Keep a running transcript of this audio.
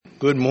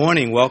Good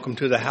morning. Welcome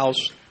to the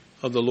house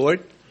of the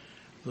Lord.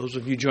 Those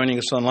of you joining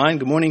us online,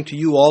 good morning to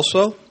you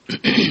also.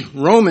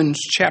 Romans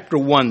chapter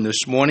 1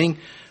 this morning,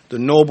 the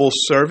noble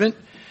servant.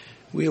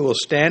 We will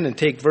stand and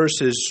take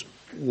verses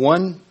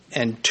 1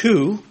 and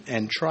 2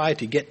 and try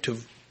to get to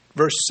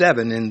verse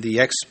 7 in the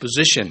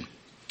exposition.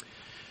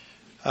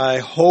 I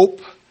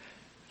hope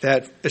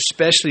that,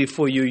 especially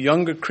for you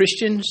younger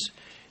Christians,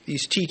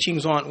 these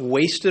teachings aren't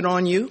wasted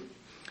on you.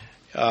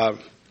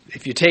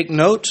 If you take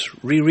notes,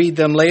 reread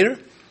them later.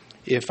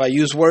 If I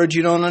use words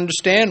you don't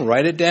understand,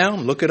 write it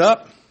down, look it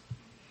up.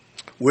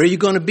 Where are you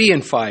going to be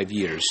in 5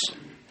 years?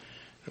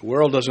 The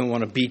world doesn't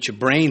want to beat your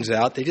brains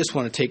out. They just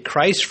want to take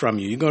Christ from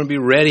you. You're going to be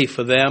ready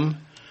for them.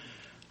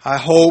 I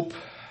hope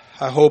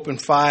in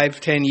 5,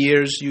 10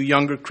 years, you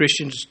younger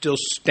Christians are still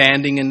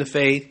standing in the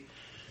faith.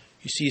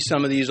 You see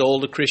some of these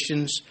older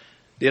Christians,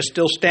 they're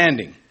still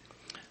standing.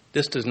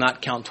 This does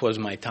not count towards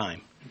my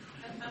time.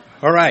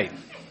 All right.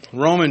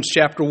 Romans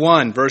chapter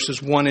 1,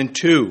 verses 1 and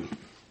 2.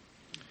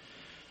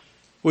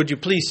 Would you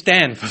please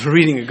stand for the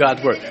reading of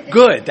God's Word?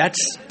 Good.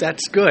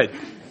 That's good.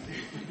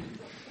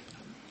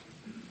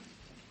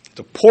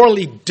 The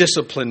poorly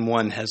disciplined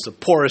one has the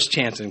poorest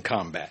chance in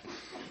combat.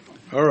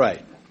 All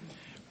right.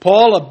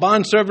 Paul, a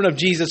bondservant of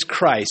Jesus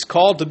Christ,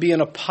 called to be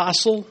an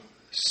apostle,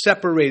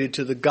 separated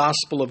to the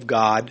gospel of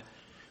God,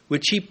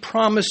 which he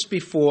promised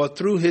before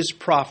through his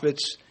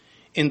prophets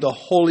in the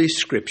Holy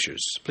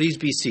Scriptures. Please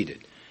be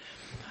seated.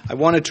 I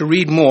wanted to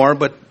read more,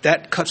 but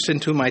that cuts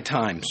into my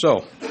time.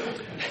 So,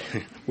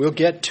 we'll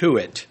get to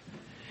it.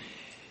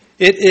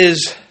 It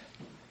is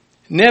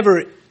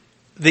never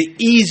the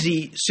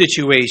easy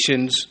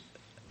situations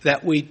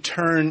that we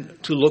turn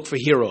to look for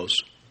heroes.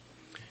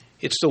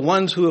 It's the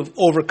ones who have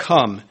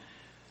overcome.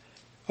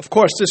 Of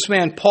course, this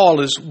man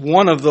Paul is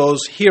one of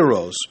those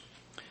heroes.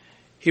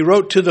 He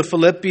wrote to the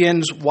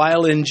Philippians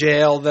while in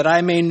jail that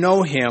I may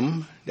know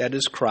him, that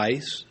is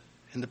Christ,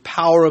 and the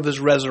power of his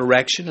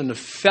resurrection and the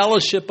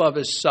fellowship of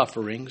his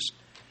sufferings,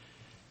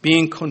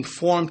 being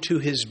conformed to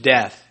his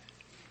death.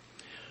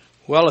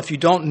 Well, if you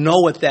don't know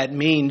what that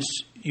means,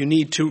 you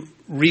need to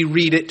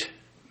reread it,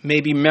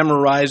 maybe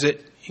memorize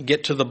it, and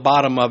get to the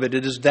bottom of it.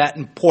 It is that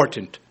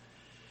important.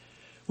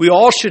 We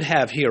all should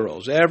have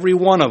heroes, every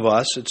one of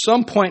us, at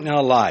some point in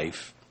our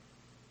life.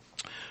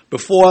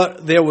 Before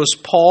there was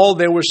Paul,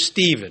 there was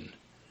Stephen.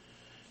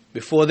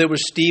 Before there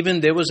was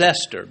Stephen, there was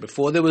Esther.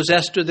 Before there was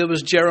Esther, there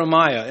was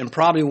Jeremiah. And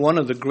probably one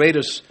of the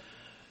greatest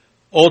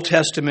Old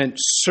Testament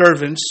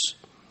servants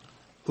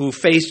who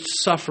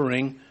faced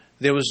suffering,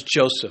 there was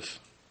Joseph.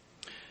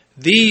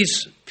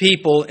 These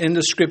people in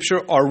the Scripture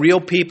are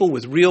real people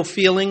with real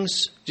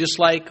feelings, just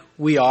like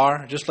we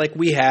are, just like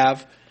we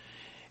have.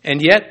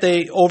 And yet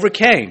they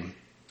overcame.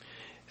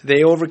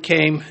 They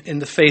overcame in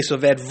the face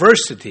of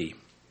adversity.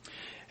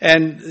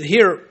 And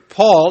here,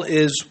 Paul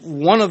is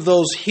one of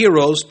those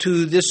heroes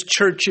to this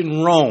church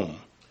in Rome.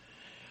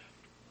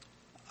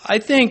 I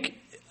think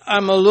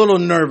I'm a little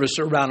nervous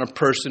around a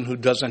person who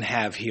doesn't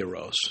have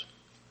heroes.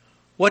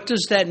 What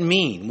does that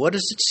mean? What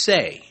does it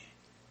say?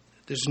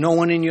 There's no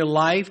one in your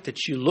life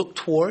that you look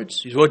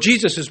towards? Well,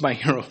 Jesus is my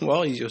hero.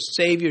 Well, he's your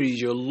Savior. He's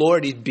your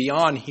Lord. He's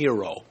beyond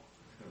hero.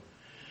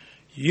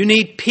 You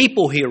need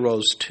people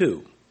heroes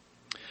too.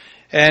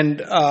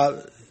 And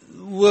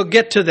we'll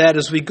get to that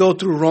as we go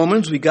through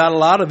Romans. We got a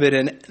lot of it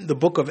in the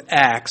book of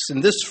Acts.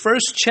 And this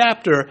first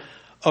chapter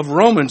of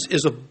Romans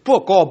is a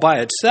book all by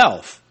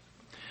itself.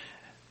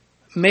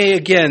 May,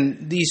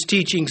 again, these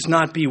teachings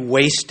not be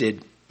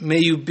wasted. May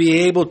you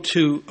be able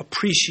to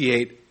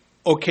appreciate,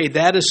 okay,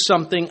 that is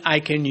something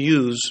I can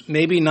use,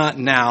 maybe not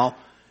now,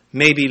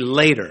 maybe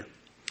later.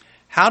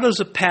 How does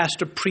a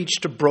pastor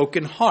preach to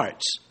broken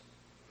hearts?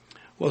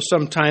 Well,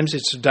 sometimes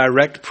it's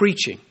direct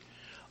preaching.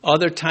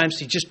 Other times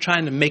he's just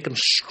trying to make them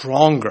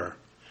stronger,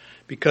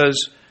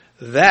 because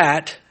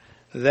that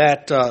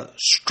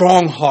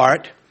strong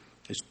heart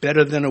is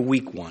better than a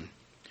weak one.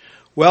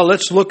 Well,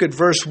 let's look at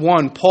verse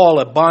 1.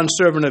 Paul, a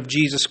bondservant of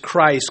Jesus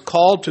Christ,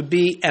 called to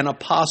be an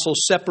apostle,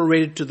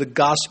 separated to the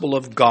gospel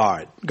of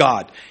God.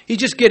 He's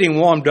just getting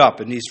warmed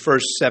up in these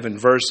first 7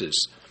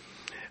 verses.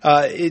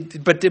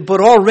 But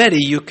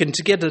already you can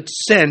get a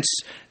sense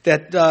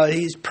that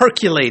he's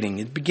percolating,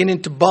 he's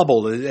beginning to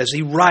bubble as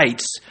he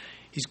writes.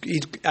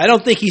 I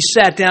don't think he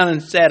sat down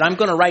and said, I'm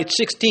going to write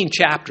 16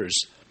 chapters.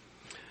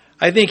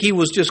 I think he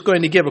was just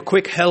going to give a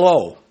quick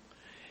hello,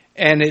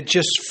 and it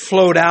just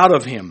flowed out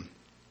of him.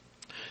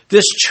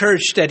 This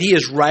church that he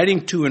is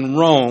writing to in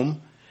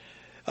Rome,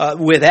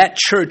 where that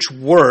church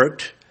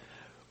worked,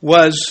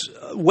 was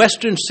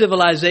Western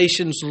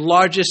civilization's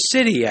largest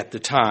city at the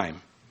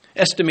time.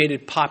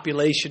 Estimated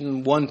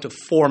population 1 to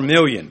 4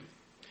 million.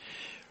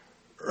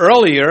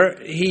 Earlier,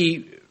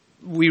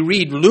 we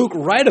read Luke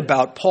write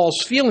about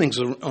Paul's feelings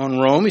on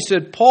Rome. He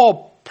said,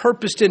 Paul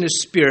purposed in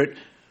his spirit,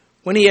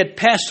 when he had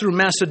passed through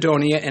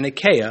Macedonia and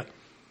Achaia,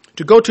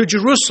 to go to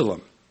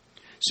Jerusalem,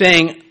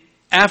 saying,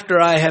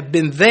 after I have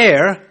been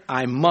there,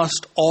 I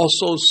must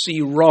also see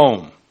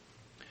Rome.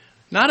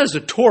 Not as a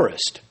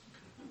tourist.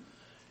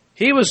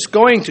 He was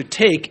going to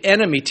take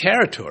enemy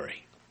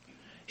territory.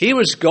 He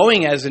was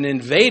going as an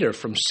invader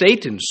from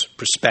Satan's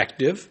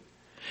perspective.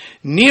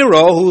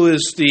 Nero, who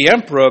is the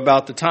emperor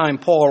about the time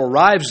Paul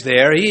arrives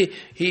there,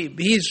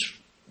 he's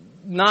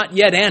not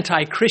yet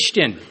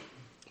anti-Christian,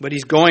 but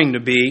he's going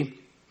to be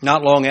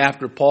not long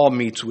after Paul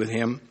meets with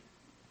him.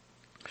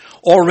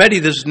 Already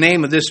this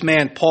name of this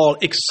man, Paul,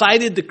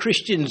 excited the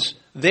Christians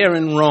there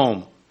in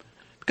Rome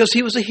because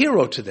he was a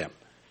hero to them,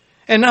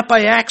 and not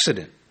by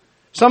accident.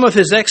 Some of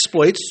his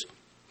exploits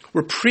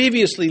were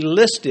previously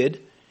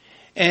listed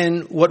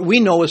in what we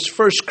know as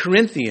 1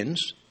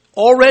 Corinthians,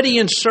 already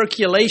in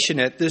circulation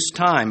at this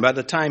time, by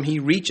the time he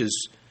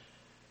reaches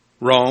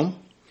Rome.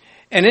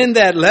 And in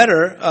that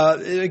letter,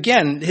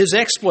 again, his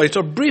exploits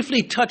are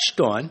briefly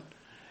touched on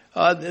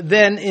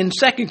then in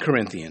 2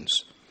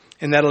 Corinthians,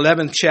 in that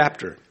 11th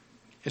chapter.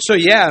 And so,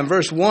 in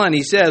verse 1,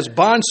 he says,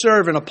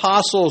 bondservant,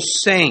 apostle,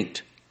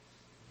 saint.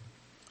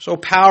 So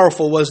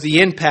powerful was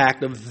the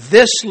impact of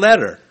this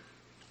letter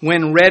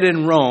when read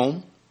in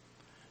Rome,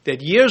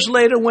 that years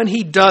later when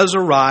he does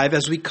arrive,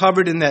 as we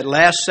covered in that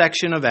last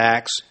section of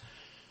Acts,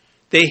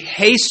 they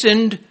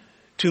hastened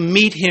to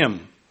meet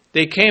him.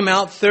 They came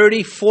out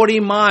 30, 40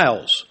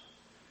 miles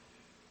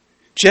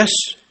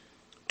just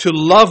to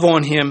love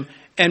on him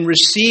and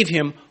receive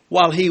him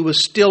while he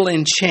was still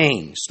in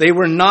chains. They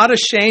were not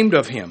ashamed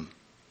of him.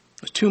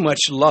 There was too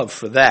much love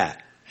for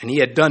that. And he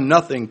had done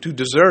nothing to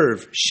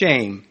deserve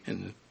shame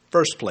in the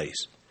first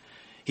place.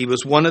 He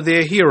was one of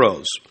their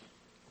heroes.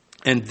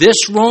 And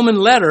this Roman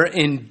letter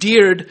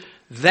endeared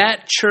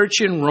that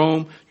church in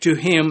Rome to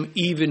him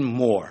even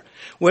more.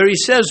 Where he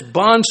says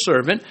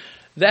bondservant,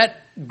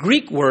 that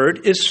Greek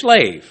word is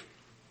slave.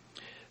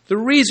 The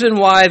reason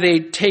why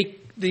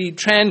the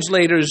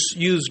translators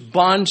use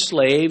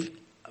bondslave,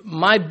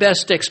 my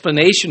best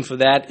explanation for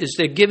that is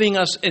they're giving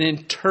us an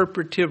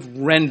interpretive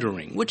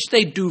rendering, which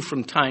they do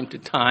from time to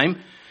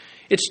time.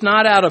 It's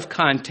not out of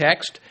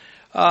context.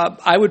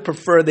 I would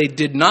prefer they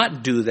did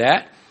not do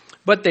that,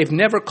 but they've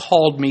never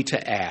called me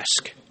to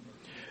ask.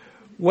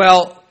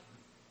 Well,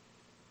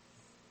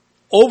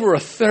 over a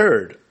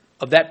third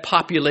of that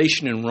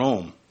population in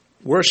Rome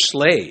were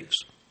slaves.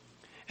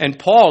 And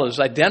Paul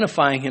is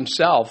identifying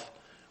himself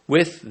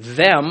with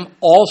them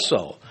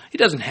also. He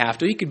doesn't have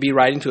to. He could be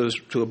writing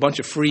to a bunch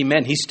of free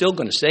men. He's still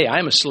going to say, I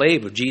am a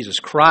slave of Jesus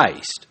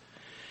Christ.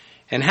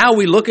 And how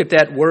we look at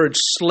that word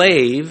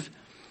slave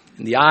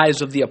in the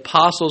eyes of the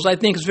apostles, I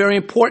think is very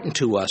important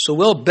to us. So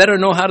we'll better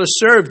know how to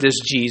serve this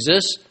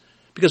Jesus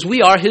because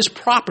we are his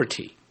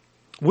property.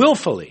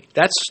 Willfully.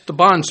 That's the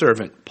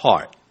bondservant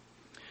part.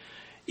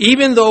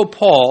 Even though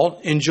Paul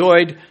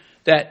enjoyed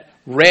that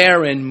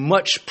rare and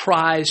much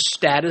prized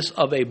status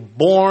of a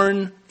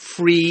born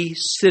free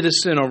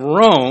citizen of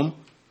Rome,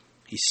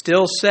 he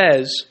still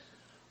says,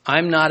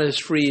 I'm not as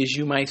free as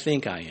you might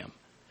think I am.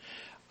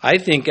 I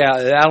think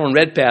Alan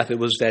Redpath it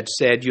was that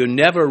said, you're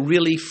never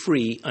really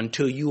free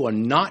until you are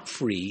not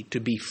free to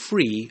be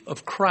free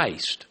of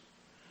Christ.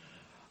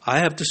 I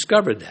have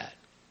discovered that.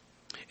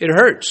 It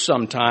hurts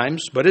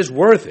sometimes, but it's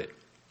worth it.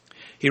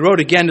 He wrote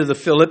again to the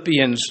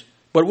Philippians,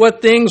 but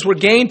what things were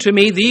gained to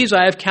me, these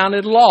I have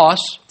counted loss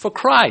for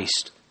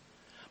Christ.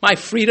 My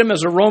freedom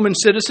as a Roman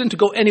citizen to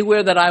go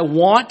anywhere that I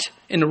want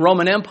in the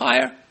Roman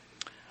Empire,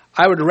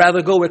 I would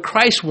rather go where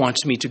Christ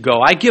wants me to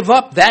go. I give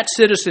up that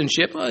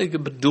citizenship,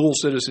 dual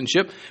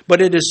citizenship, but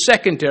it is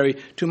secondary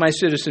to my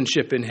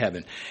citizenship in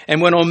heaven.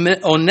 And when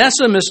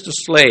Onesimus the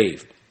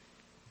slave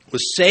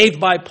was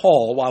saved by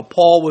Paul while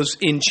Paul was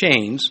in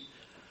chains,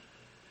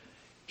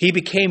 he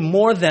became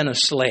more than a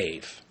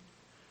slave.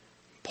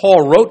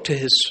 Paul wrote to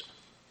his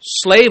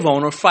slave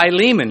owner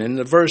Philemon in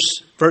the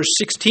verse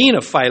 16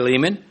 of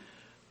Philemon.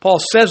 Paul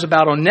says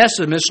about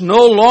Onesimus,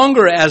 no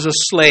longer as a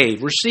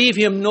slave. Receive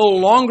him no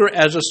longer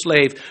as a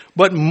slave,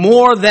 but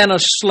more than a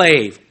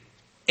slave,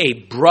 a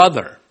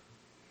brother,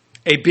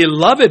 a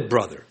beloved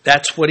brother.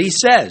 That's what he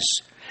says.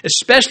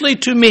 Especially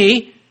to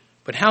me,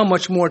 but how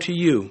much more to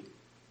you,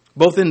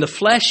 both in the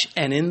flesh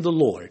and in the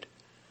Lord.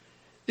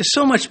 There's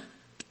so much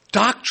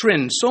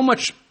doctrine, so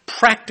much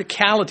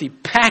practicality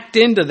packed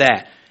into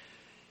that.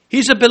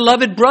 He's a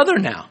beloved brother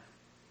now.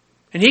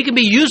 And he can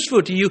be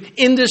useful to you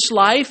in this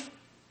life,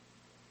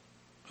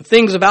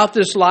 things about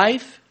this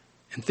life,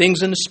 and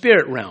things in the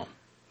spirit realm,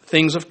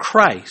 things of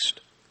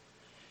Christ.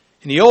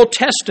 In the Old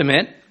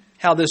Testament,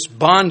 how this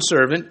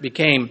bondservant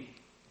became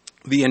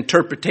the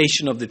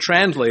interpretation of the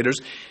translators,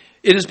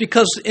 it is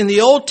because in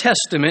the Old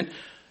Testament,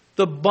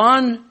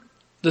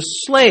 the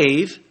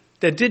slave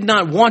that did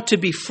not want to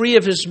be free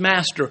of his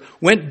master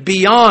went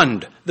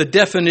beyond the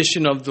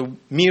definition of the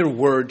mere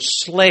word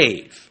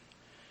slave.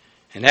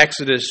 In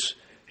Exodus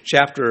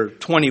chapter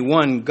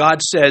 21,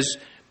 God says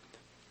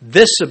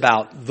this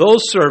about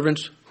those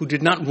servants who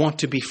did not want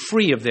to be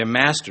free of their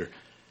master.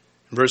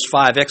 In verse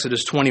 5,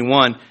 Exodus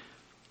 21,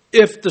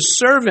 if the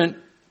servant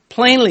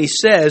plainly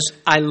says,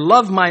 I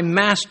love my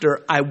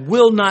master, I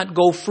will not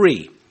go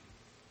free,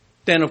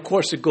 then of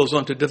course it goes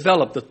on to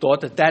develop the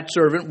thought that that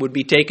servant would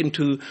be taken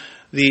to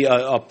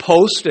a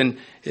post and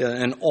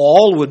an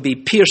awl would be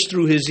pierced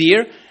through his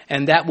ear,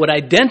 and that would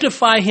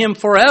identify him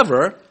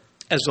forever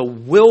as a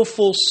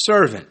willful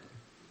servant.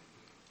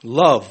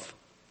 Love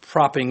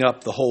propping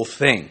up the whole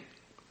thing.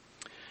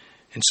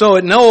 And so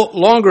it no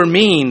longer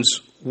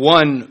means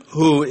one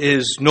who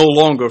is no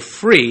longer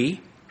free.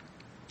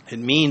 It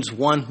means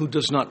one who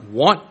does not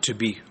want to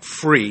be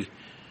free.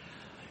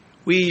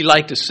 We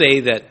like to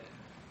say that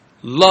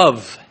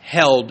love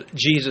held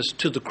Jesus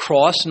to the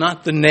cross,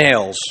 not the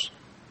nails.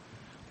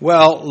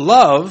 Well,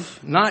 love,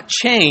 not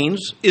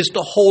chains, is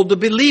to hold the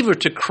believer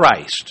to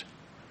Christ.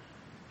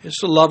 It's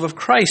the love of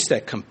Christ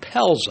that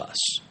compels us.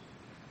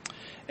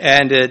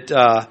 And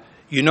a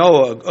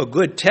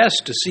good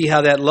test to see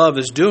how that love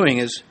is doing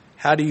is,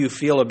 how do you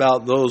feel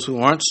about those who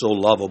aren't so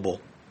lovable?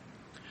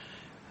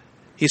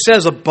 He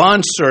says a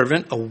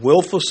bondservant, a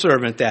willful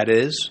servant, that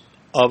is,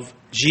 of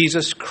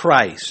Jesus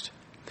Christ.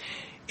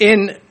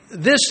 In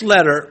this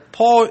letter,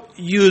 Paul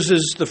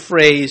uses the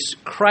phrase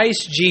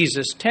Christ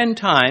Jesus 10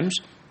 times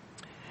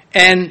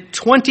and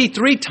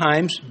 23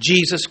 times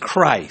Jesus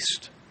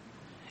Christ,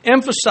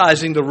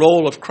 emphasizing the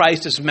role of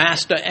Christ as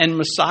Master and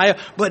Messiah,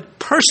 but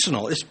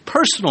personal. It's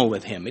personal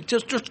with him. It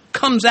just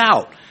comes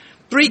out.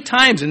 3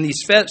 times in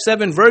these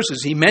 7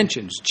 verses he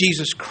mentions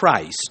Jesus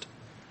Christ.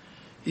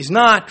 It's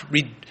not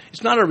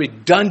a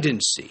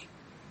redundancy.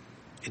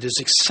 It is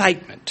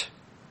excitement.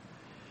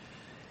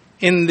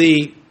 In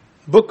the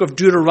book of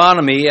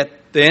Deuteronomy, at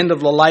the end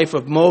of the life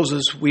of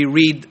Moses, we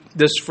read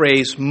this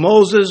phrase,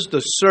 Moses,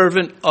 the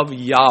servant of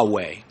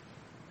Yahweh.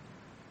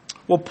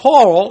 Well,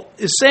 Paul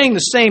is saying the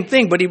same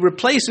thing, but he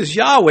replaces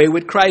Yahweh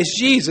with Christ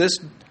Jesus,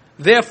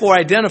 therefore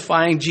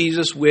identifying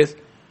Jesus with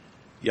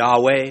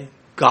Yahweh,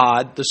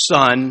 God, the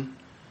Son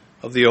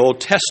of the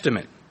Old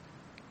Testament.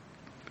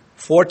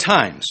 4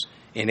 times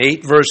in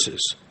 8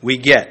 verses we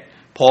get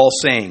Paul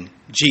saying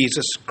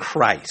Jesus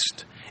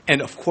Christ.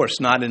 And of course,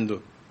 not in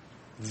the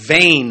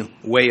vain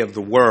way of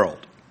the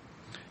world.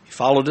 He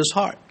followed his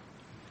heart.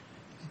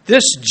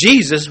 This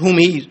Jesus, whom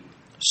he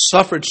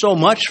suffered so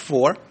much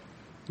for,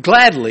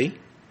 gladly,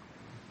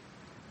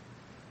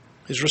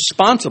 is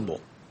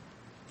responsible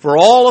for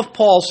all of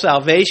Paul's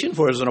salvation,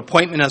 for his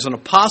appointment as an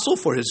apostle,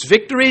 for his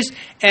victories,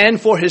 and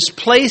for his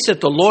place at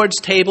the Lord's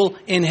table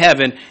in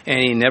heaven. And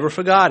he never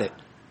forgot it.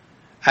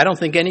 I don't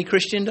think any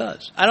Christian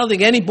does. I don't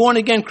think any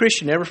born-again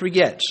Christian ever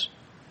forgets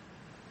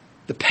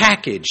the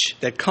package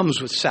that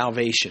comes with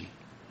salvation.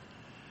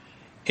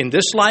 In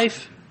this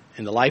life,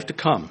 in the life to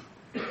come.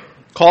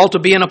 Called to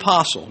be an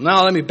apostle.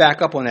 Now let me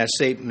back up on that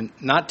statement,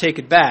 not take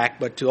it back,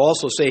 but to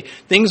also say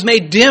things may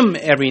dim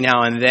every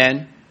now and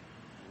then,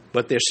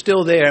 but they're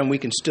still there and we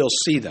can still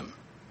see them.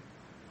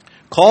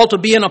 Called to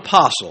be an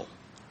apostle.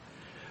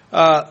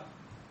 The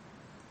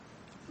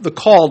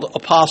called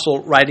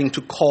apostle writing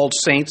to called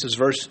saints, as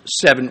verse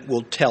 7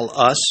 will tell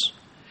us.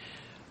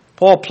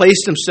 Paul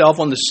placed himself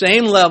on the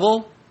same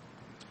level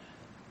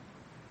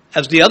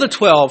as the other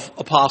 12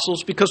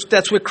 apostles because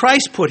that's where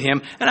Christ put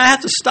him. And I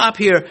have to stop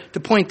here to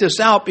point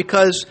this out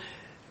because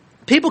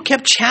people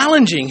kept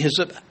challenging his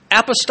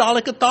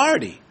apostolic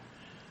authority.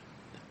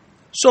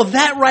 So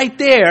that right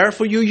there,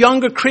 for you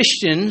younger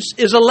Christians,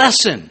 is a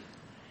lesson.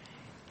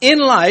 In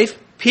life,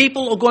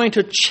 people are going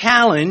to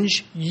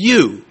challenge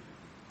you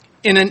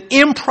in an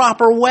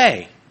improper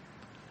way.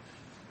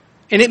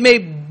 And it may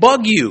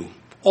bug you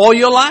all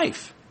your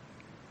life.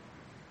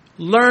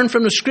 Learn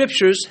from the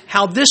Scriptures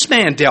how this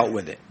man dealt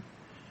with it.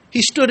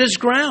 He stood his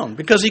ground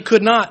because he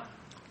could not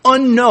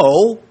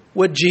unknow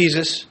what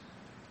Jesus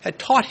had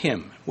taught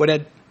him, what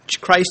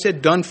Christ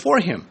had done for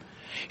him.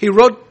 He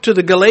wrote to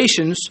the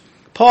Galatians,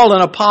 Paul,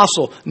 an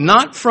apostle,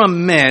 not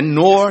from men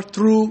nor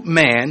through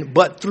man,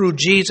 but through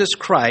Jesus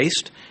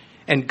Christ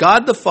and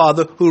God the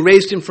Father who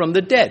raised him from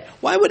the dead.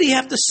 Why would he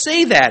have to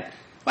say that?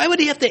 Why would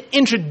he have to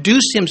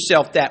introduce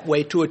himself that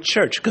way to a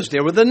church? Because they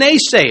were the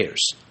naysayers.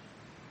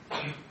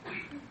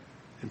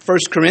 In 1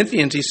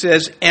 Corinthians, he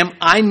says, am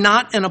I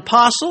not an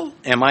apostle?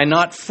 Am I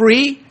not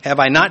free? Have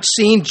I not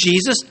seen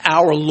Jesus,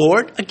 our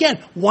Lord?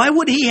 Again, why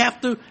would he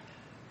have to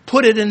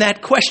put it in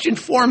that question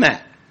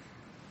format?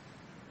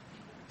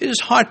 It is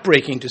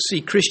heartbreaking to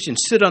see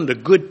Christians sit under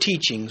good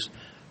teachings,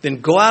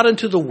 then go out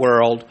into the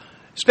world,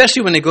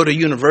 especially when they go to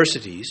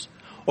universities,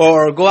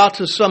 or go out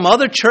to some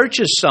other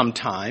churches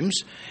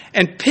sometimes,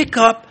 and pick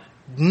up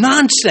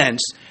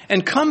nonsense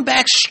and come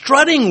back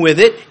strutting with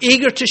it,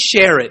 eager to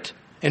share it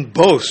and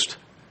boast,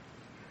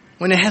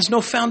 when it has no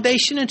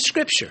foundation in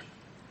Scripture.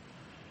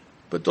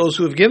 But those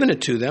who have given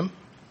it to them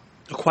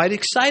are quite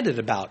excited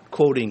about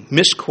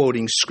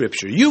misquoting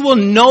Scripture. You will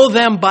know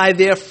them by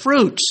their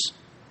fruits.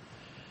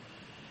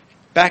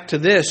 Back to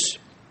this,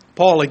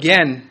 Paul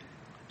again,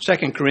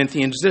 2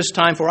 Corinthians, this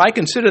time, for I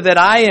consider that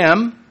I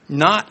am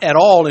not at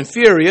all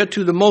inferior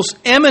to the most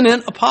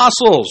eminent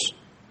apostles.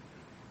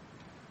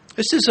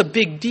 This is a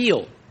big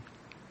deal.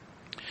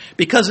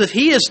 Because if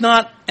he is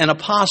not an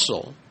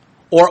apostle,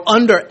 or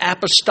under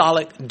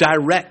apostolic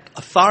direct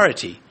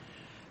authority,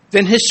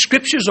 then his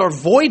scriptures are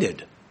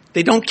voided.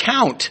 They don't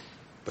count,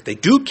 but they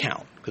do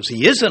count because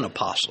he is an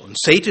apostle. And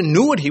Satan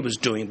knew what he was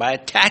doing by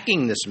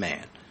attacking this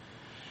man.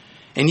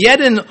 And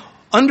yet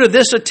under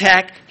this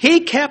attack,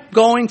 he kept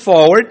going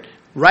forward,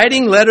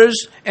 writing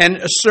letters and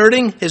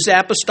asserting his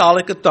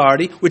apostolic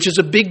authority, which is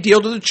a big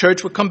deal to the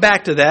church. We'll come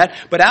back to that.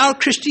 But our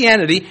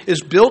Christianity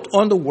is built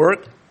on the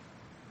work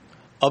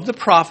of the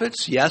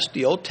prophets, yes,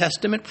 the Old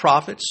Testament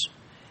prophets,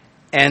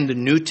 and the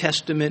New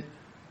Testament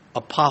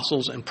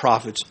apostles and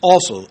prophets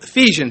also.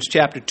 Ephesians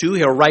chapter 2,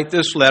 he'll write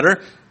this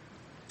letter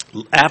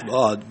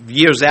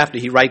years after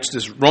he writes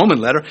this Roman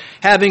letter,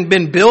 having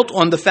been built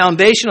on the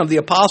foundation of the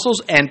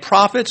apostles and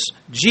prophets,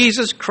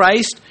 Jesus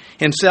Christ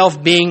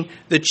himself being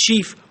the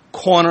chief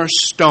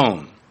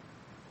cornerstone.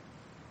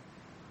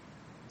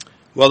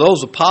 Well,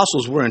 those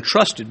apostles were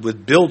entrusted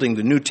with building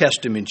the New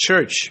Testament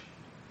church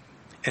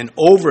and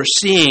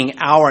overseeing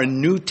our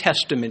New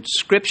Testament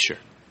scripture.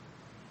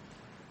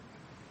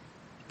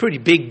 Pretty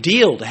big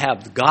deal to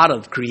have the God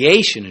of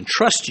creation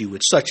entrust you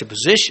with such a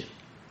position.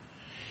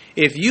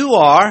 If you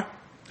are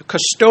a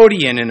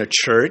custodian in a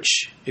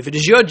church, if it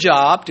is your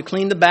job to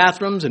clean the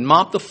bathrooms and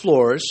mop the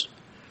floors,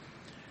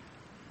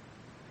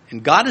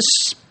 and God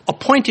has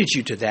appointed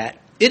you to that,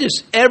 it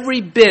is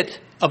every bit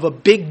of a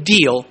big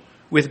deal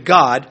with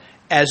God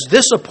as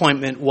this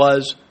appointment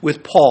was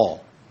with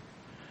Paul.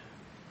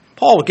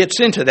 Paul gets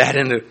into that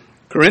in the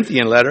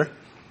Corinthian letter.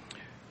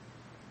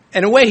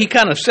 In a way, he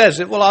kind of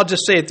says it, well, I'll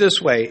just say it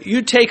this way.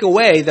 You take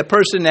away the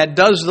person that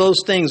does those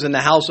things in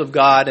the house of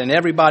God, and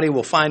everybody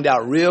will find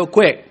out real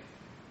quick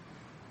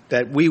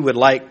that we would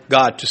like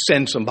God to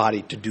send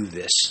somebody to do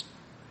this.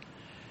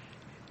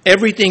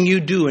 Everything you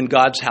do in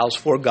God's house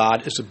for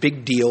God is a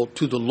big deal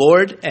to the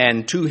Lord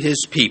and to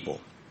his people.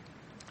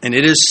 And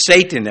it is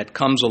Satan that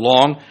comes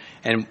along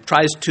and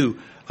tries to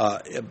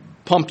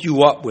pump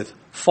you up with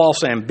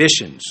false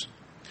ambitions.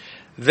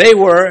 They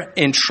were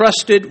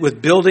entrusted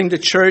with building the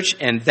church,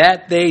 and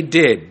that they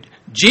did.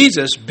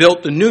 Jesus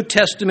built the New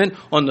Testament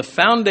on the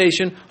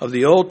foundation of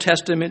the Old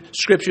Testament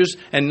scriptures,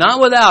 and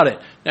not without it.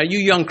 Now, you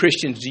young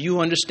Christians, do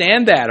you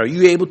understand that? Are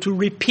you able to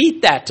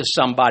repeat that to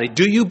somebody?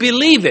 Do you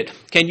believe it?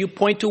 Can you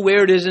point to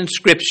where it is in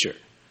Scripture?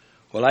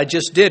 Well, I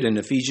just did in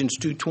Ephesians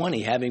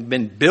 2:20, having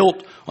been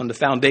built on the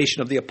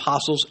foundation of the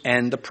apostles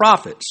and the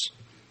prophets.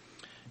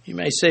 You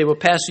may say, well,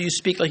 Pastor, you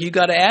speak like you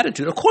got an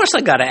attitude. Of course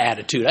I got an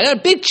attitude. I got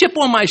a big chip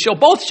on my shoulder,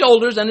 both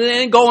shoulders, and it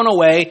ain't going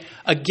away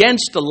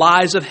against the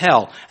lies of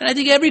hell. And I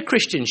think every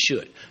Christian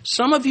should.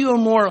 Some of you are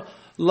more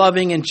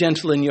loving and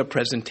gentle in your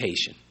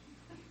presentation.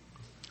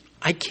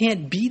 I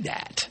can't be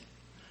that.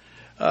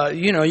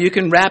 You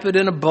can wrap it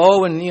in a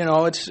bow and,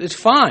 it's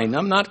fine.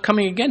 I'm not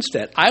coming against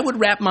that. I would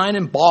wrap mine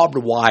in barbed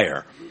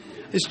wire.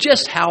 It's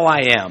just how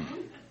I am.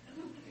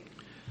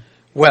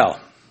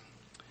 Well,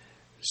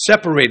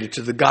 separated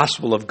to the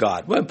gospel of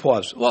God.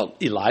 Well,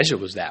 Elijah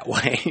was that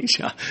way.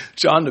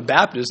 John the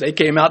Baptist, they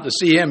came out to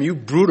see him. You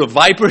brood of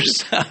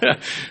vipers,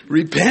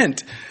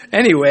 repent.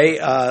 Anyway,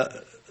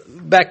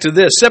 back to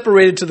this.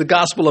 Separated to the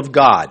gospel of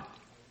God.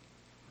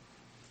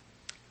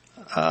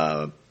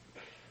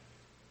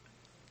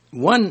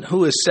 One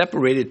who is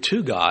separated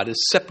to God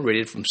is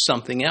separated from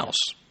something else.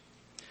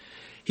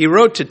 He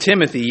wrote to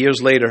Timothy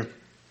years later,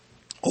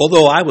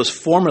 although I was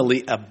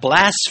formerly a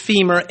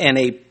blasphemer and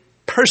a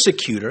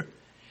persecutor,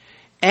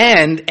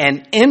 and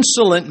an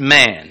insolent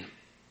man,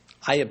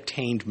 I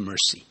obtained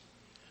mercy.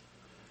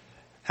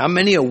 How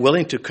many are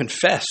willing to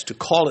confess, to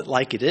call it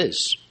like it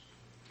is?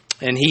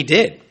 And he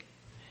did.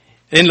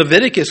 In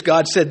Leviticus,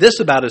 God said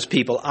this about his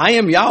people, I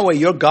am Yahweh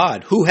your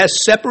God, who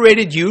has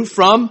separated you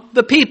from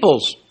the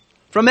peoples,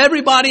 from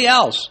everybody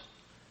else.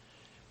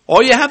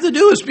 All you have to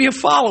do is be a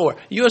follower.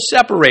 You are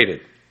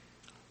separated.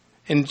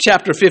 In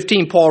chapter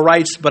 15, Paul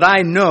writes, but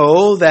I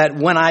know that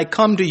when I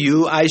come to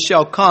you, I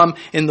shall come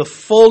in the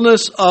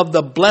fullness of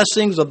the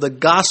blessings of the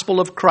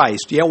gospel of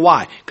Christ. Yeah,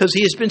 why? Because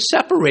he has been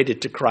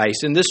separated to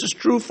Christ, and this is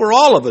true for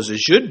all of us. It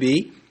should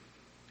be.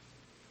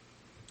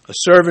 A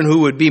servant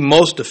who would be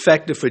most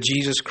effective for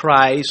Jesus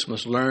Christ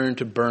must learn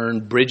to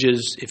burn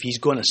bridges if he's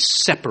going to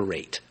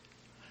separate.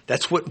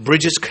 That's what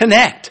bridges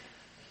connect.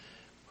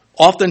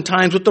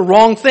 Oftentimes with the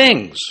wrong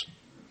things,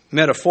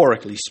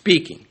 metaphorically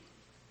speaking.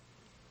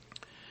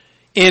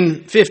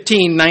 In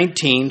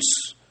 1519,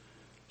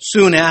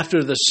 soon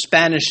after the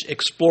Spanish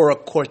explorer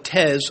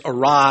Cortez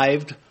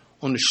arrived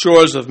on the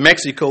shores of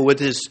Mexico with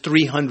his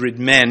 300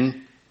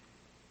 men,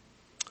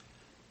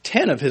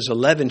 10 of his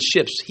 11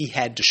 ships he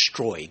had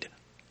destroyed.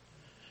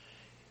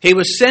 He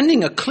was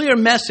sending a clear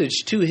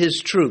message to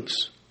his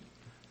troops.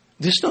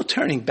 There's no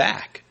turning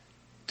back.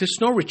 There's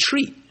no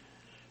retreat.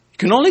 You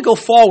can only go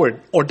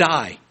forward or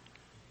die.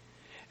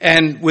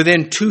 And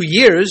within 2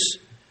 years,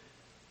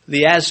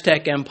 the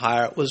Aztec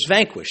Empire was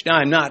vanquished. Now,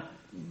 I'm not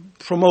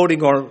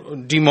promoting or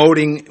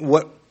demoting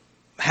what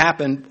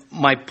happened.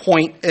 My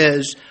point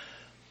is,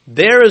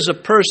 there is a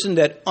person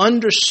that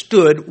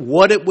understood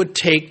what it would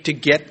take to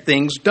get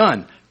things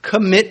done.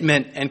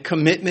 Commitment, and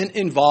commitment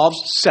involves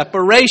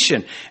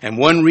separation. And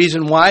one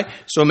reason why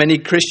so many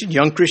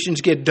young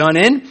Christians get done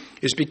in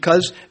is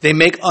because they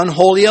make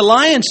unholy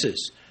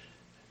alliances.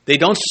 They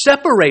don't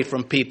separate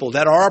from people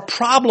that are a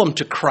problem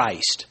to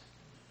Christ.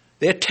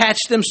 They attach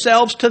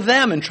themselves to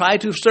them and try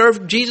to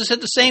serve Jesus at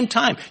the same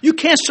time. You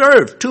can't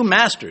serve two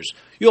masters.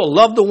 You'll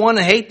love the one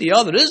and hate the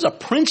other. This is a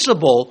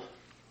principle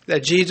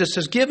that Jesus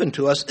has given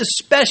to us,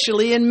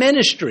 especially in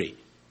ministry.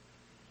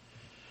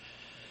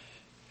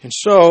 And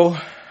so,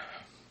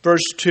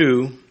 verse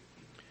 2,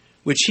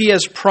 which he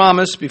has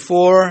promised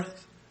before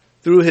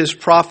through his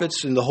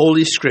prophets in the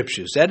Holy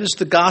Scriptures. That is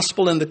the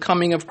gospel and the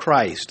coming of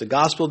Christ, the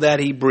gospel that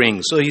he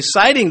brings. So he's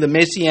citing the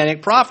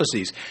Messianic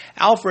prophecies.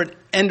 Alfred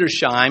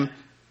Edersheim,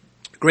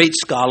 great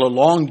scholar,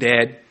 long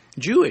dead,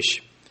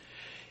 Jewish.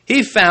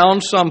 He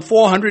found some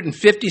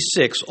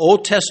 456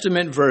 Old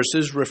Testament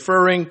verses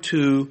referring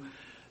to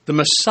the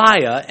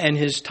Messiah and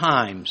his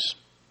times.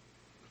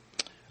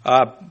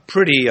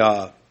 Pretty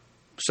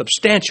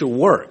substantial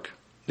work.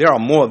 There are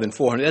more than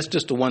 400. That's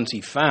just the ones he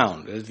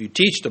found. If you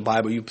teach the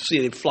Bible, you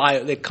see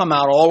they come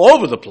out all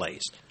over the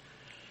place.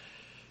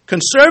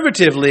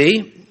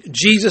 Conservatively,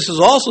 Jesus is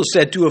also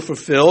said to have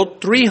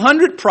fulfilled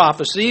 300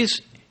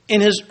 prophecies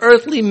in his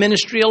earthly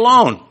ministry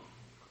alone.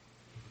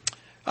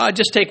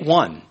 Just take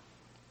one.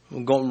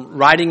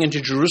 Riding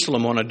into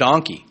Jerusalem on a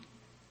donkey.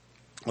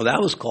 Well,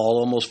 that was called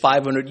almost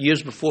 500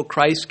 years before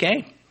Christ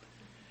came.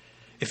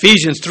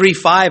 Ephesians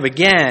 3:5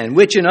 again,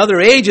 which in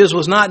other ages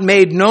was not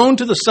made known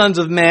to the sons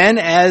of men,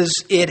 as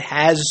it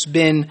has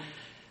been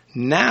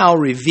now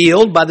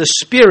revealed by the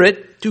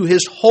Spirit to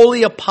his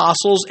holy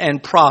apostles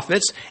and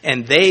prophets,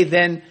 and they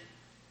then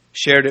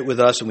shared it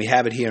with us, and we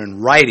have it here in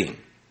writing.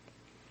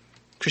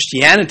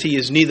 Christianity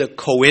is neither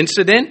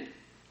coincident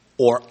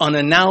or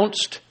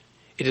unannounced.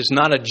 It is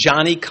not a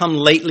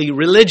Johnny-come-lately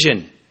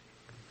religion.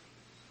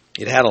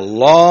 It has a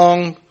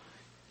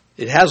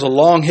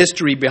long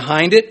history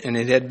behind it, and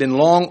it had been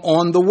long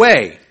on the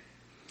way.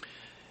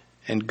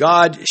 And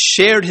God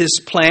shared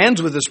his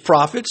plans with his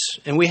prophets,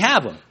 and we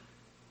have them.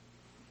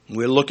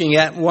 We're looking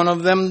at one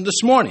of them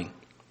this morning.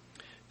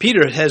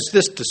 Peter has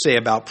this to say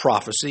about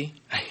prophecy.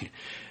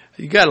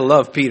 You got to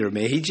love Peter,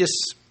 man. He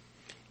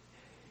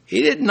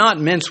did not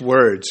mince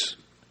words.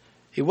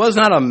 He was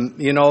not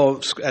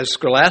as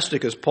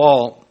scholastic as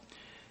Paul.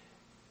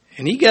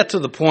 And he got to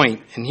the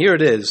point, and here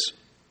it is.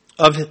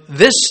 Of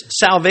this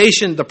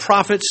salvation the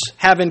prophets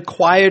have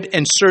inquired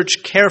and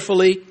searched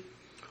carefully,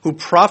 who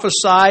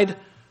prophesied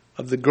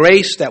of the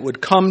grace that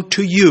would come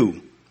to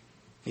you.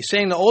 He's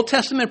saying the Old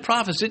Testament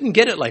prophets didn't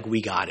get it like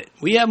we got it.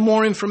 We have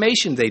more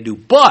information they do,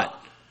 but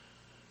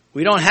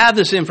we don't have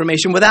this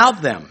information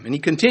without them. And he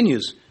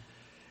continues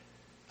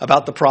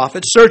about the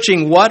prophets,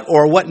 searching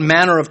what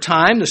manner of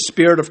time the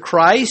Spirit of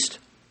Christ,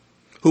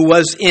 who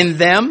was in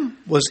them,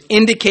 was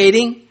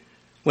indicating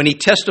when he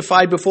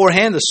testified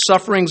beforehand the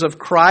sufferings of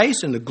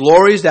Christ and the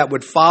glories that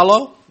would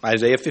follow.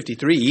 Isaiah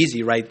 53,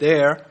 easy right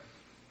there.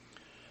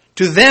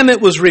 To them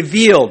it was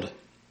revealed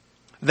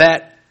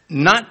that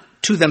not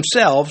to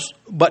themselves,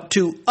 but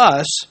to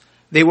us,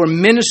 they were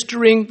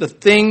ministering the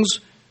things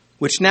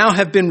which now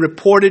have been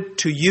reported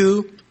to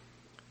you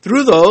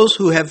through those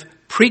who have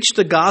preached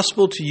the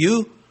gospel to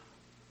you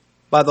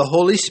by the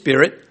Holy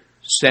Spirit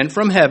sent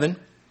from heaven,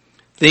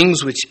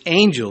 things which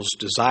angels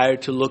desire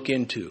to look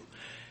into.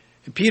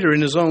 And Peter,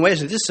 in his own way,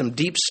 said, this is some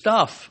deep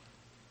stuff.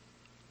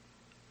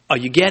 Are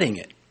you getting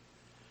it?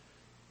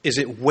 Is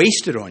it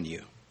wasted on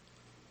you?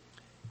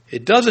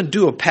 It doesn't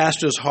do a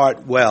pastor's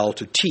heart well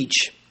to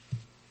teach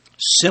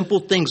simple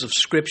things of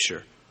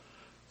Scripture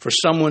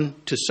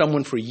to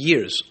someone for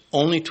years,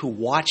 only to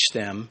watch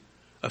them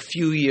a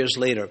few years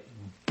later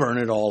burn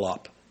it all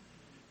up,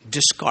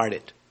 discard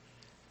it,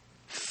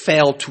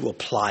 fail to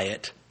apply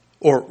it,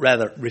 or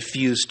rather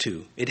refuse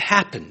to. It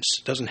happens.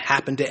 It doesn't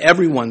happen to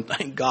everyone,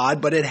 thank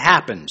God, but it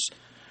happens.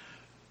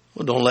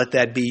 Well, don't let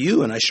that be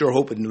you, and I sure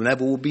hope it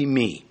never will be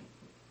me.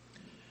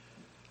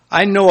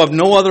 I know of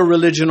no other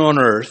religion on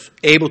earth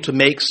able to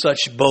make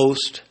such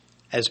boast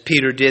as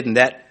Peter did in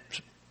that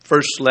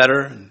first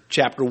letter, in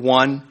chapter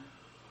 1,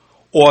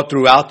 or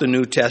throughout the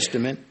New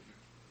Testament.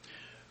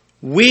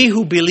 We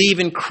who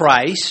believe in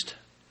Christ,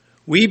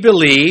 we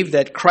believe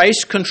that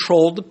Christ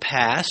controlled the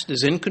past,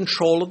 is in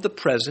control of the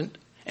present,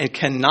 and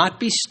cannot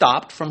be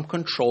stopped from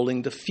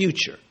controlling the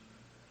future.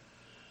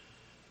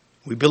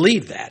 We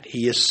believe that.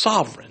 He is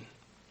sovereign.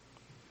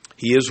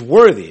 He is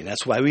worthy, and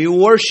that's why we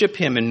worship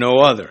him and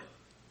no other.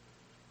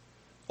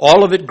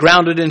 All of it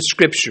grounded in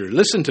Scripture.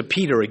 Listen to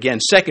Peter again,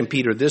 2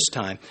 Peter this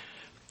time.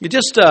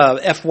 Just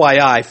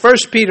FYI, 1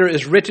 Peter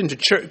is written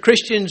to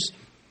Christians,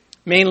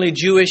 mainly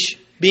Jewish,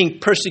 being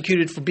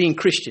persecuted for being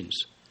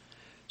Christians.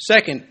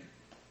 2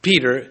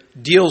 Peter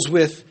deals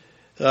with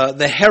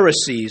the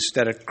heresies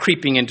that are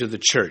creeping into the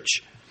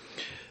church.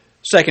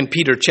 2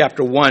 Peter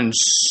chapter 1,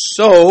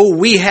 so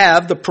we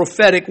have the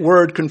prophetic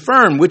word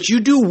confirmed, which you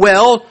do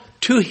well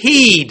to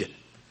heed,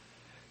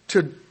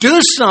 to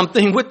do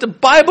something with the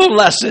Bible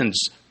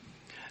lessons.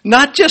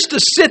 Not just to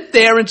sit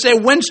there and say,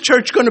 when's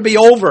church going to be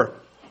over?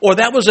 Or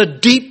that was a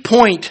deep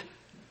point,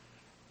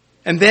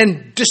 and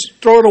then just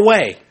throw it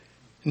away.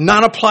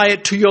 Not apply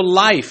it to your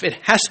life. It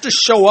has to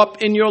show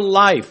up in your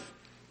life.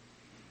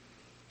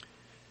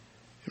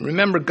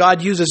 Remember,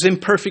 God uses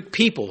imperfect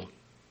people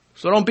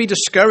So don't be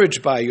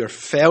discouraged by your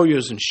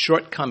failures and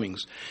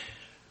shortcomings.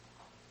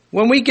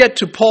 When we get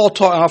to Paul,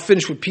 I'll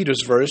finish with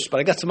Peter's verse, but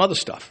I got some other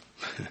stuff.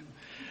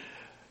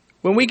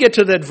 When we get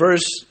to that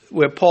verse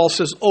where Paul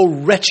says, "Oh,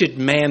 wretched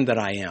man that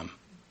I am,"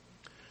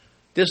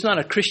 there's not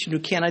a Christian who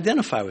can't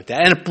identify with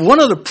that. And one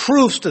of the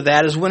proofs to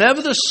that is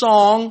whenever the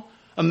song,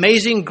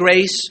 Amazing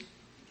Grace,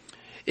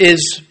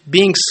 is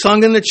being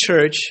sung in the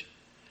church,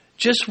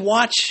 just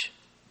watch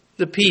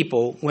the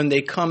people when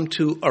they come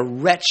to a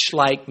wretch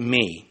like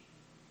me.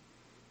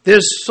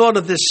 There's sort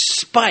of this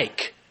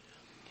spike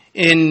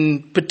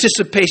in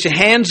participation.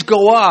 Hands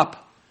go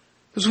up.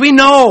 Because we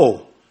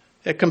know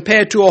that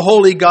compared to a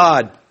holy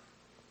God,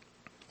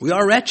 we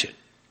are wretched.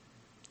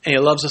 And He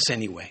loves us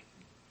anyway.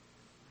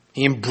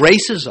 He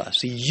embraces us.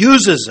 He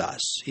uses us.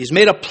 He's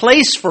made a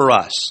place for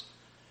us.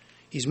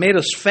 He's made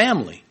us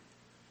family.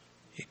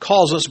 He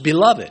calls us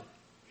beloved.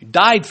 He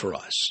died for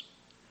us.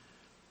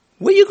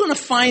 Where are you going to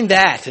find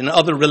that in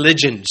other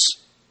religions?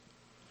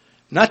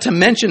 Not to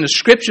mention the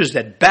scriptures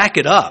that back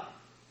it up.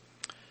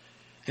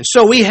 And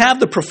so we have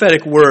the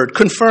prophetic word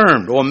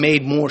confirmed or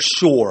made more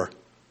sure,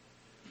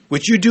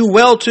 which you do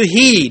well to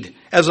heed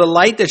as a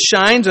light that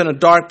shines in a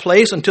dark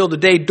place until the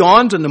day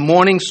dawns and the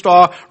morning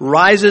star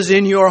rises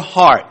in your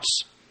hearts.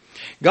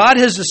 God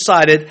has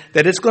decided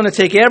that it's going to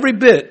take every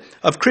bit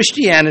of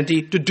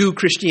Christianity to do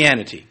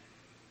Christianity.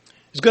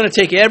 It's going to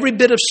take every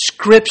bit of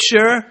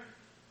Scripture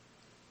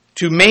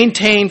to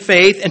maintain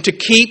faith and to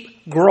keep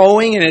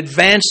growing and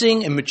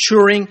advancing and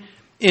maturing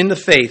in the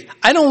faith.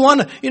 I don't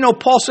want to,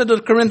 Paul said to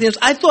the Corinthians,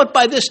 I thought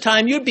by this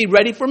time you'd be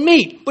ready for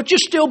meat, but you're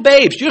still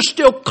babes. You're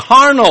still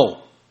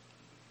carnal.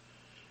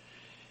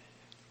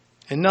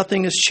 And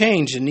nothing has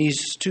changed in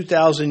these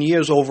 2,000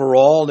 years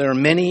overall. There are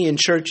many in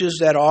churches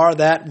that are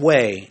that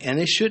way, and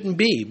it shouldn't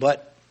be.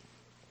 But,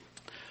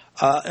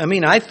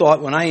 I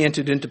thought when I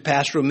entered into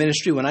pastoral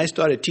ministry, when I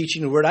started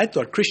teaching the Word, I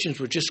thought Christians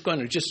were just going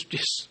to just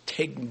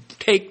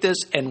take this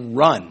and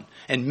run.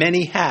 And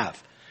many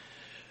have.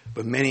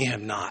 But many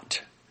have not.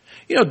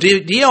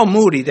 D.L.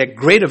 Moody, that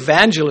great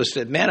evangelist,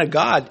 that man of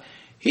God,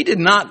 he did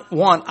not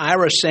want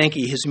Ira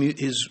Sankey, his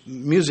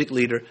music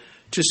leader,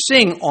 to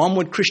sing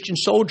Onward Christian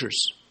Soldiers.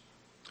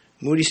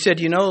 Moody said,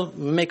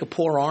 we make a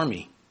poor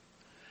army.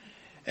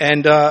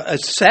 And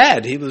it's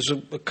sad. He was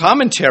a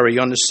commentary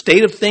on the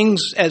state of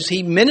things as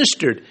he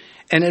ministered.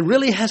 And it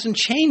really hasn't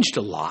changed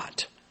a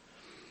lot.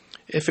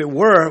 If it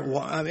were,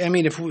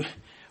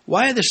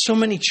 why are there so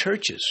many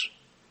churches?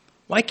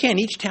 Why can't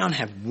each town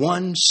have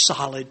one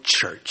solid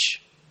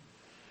church?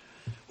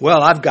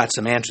 Well, I've got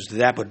some answers to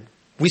that, but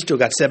we still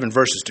got 7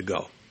 verses to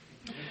go.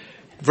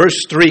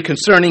 Verse 3,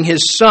 concerning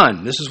His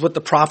Son. This is what the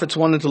prophets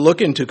wanted to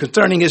look into.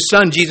 Concerning His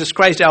Son, Jesus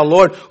Christ our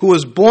Lord, who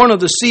was born of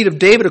the seed of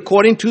David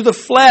according to the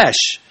flesh.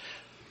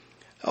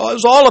 Oh, it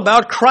was all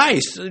about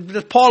Christ.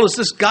 Paul is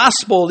this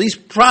gospel, these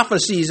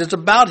prophecies. It's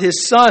about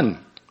His Son.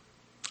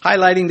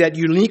 Highlighting that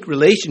unique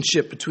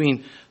relationship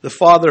between the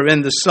Father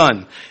and the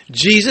Son.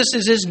 Jesus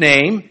is His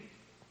name.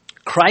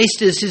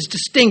 Christ is His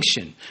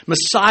distinction.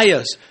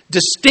 Messiah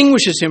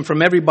distinguishes Him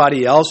from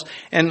everybody else.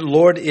 And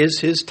Lord is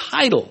His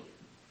title.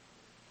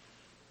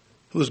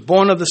 Who was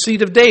born of the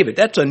seed of David.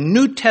 That's a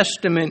New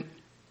Testament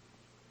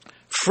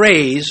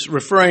phrase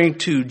referring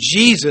to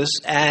Jesus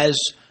as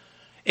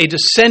a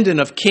descendant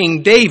of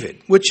King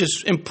David, which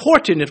is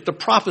important if the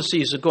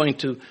prophecies are going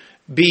to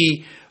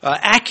be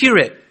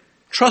accurate,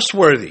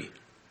 trustworthy.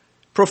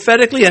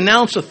 Prophetically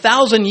announced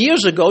 1,000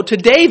 years ago to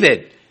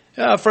David.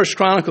 1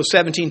 Chronicles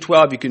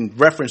 17:12, you can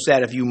reference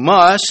that if you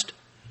must.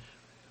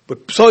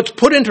 But so it's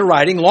put into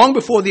writing long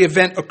before the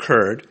event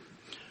occurred,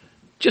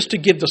 just to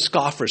give the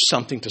scoffers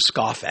something to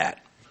scoff at.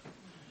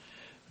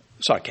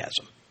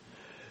 Sarcasm.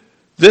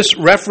 This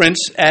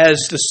reference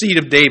as the seed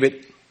of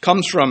David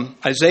comes from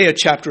Isaiah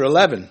chapter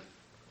 11.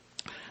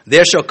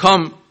 There shall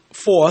come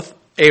forth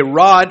a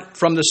rod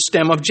from the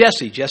stem of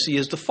Jesse. Jesse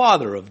is the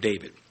father of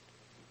David,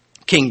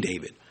 King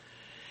David.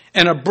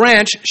 And a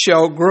branch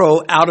shall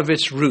grow out of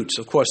its roots.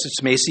 Of course,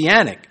 it's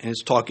messianic, and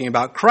it's talking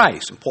about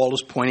Christ. And Paul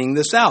is pointing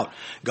this out.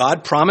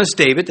 God promised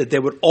David that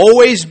there would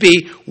always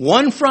be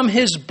one from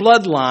his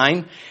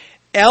bloodline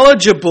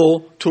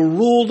eligible to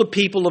rule the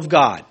people of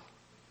God.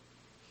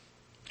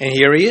 And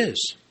here he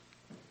is.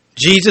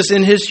 Jesus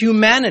in his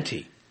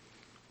humanity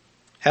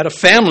had a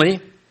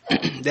family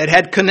that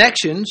had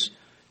connections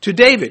to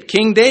David,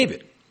 King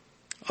David,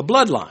 a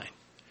bloodline.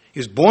 He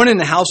was born in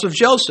the house of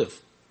Joseph.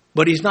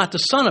 But he's not the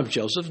son of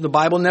Joseph. The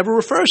Bible never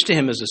refers to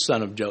him as the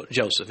son of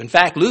Joseph. In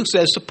fact, Luke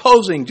says,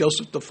 supposing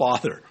Joseph the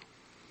father.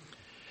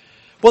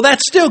 Well, that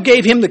still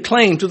gave him the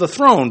claim to the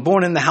throne,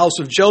 born in the house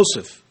of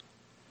Joseph.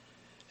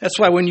 That's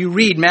why when you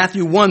read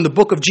Matthew 1, the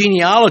book of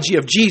genealogy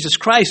of Jesus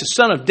Christ, the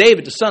son of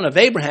David, the son of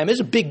Abraham, is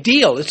a big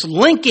deal. It's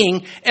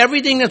linking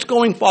everything that's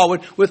going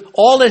forward with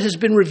all that has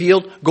been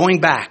revealed going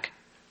back.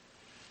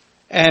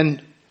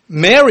 And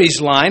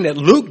Mary's line that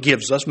Luke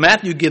gives us,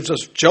 Matthew gives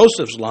us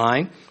Joseph's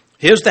line.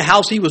 Here's the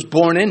house he was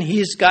born in.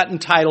 He's got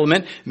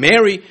entitlement.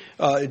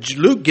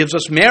 Luke gives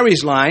us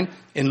Mary's line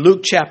in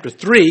Luke chapter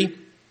 3,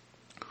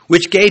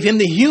 which gave him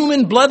the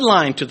human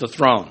bloodline to the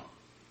throne.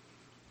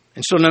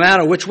 And so no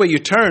matter which way you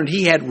turned,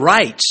 he had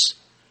rights.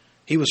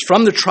 He was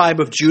from the tribe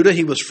of Judah.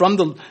 He was from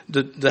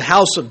the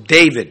house of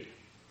David.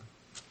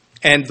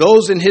 And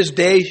those in his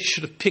day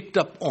should have picked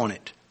up on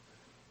it.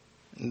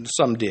 And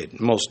some did.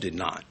 Most did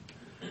not.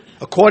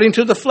 According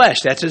to the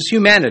flesh, that's his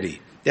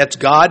humanity. That's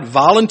God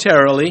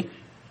voluntarily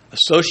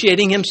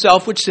associating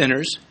himself with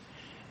sinners,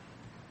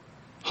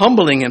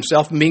 humbling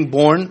himself and being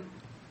born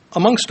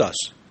amongst us.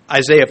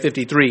 Isaiah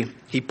 53,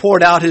 he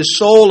poured out his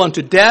soul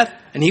unto death,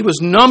 and he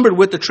was numbered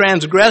with the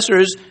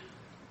transgressors,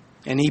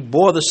 and he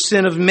bore the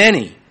sin of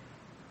many.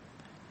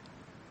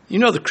 You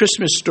know, the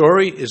Christmas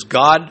story is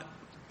God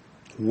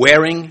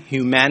wearing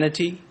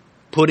humanity,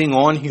 putting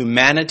on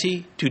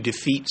humanity to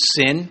defeat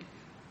sin.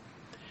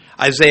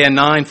 Isaiah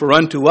 9, for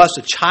unto us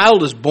a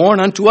child is born,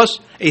 unto us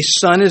a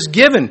son is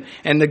given,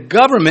 and the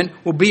government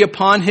will be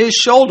upon his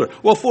shoulder.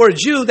 Well, for a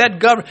Jew,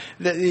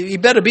 he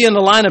better be in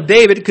the line of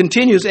David. It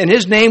continues, and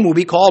his name will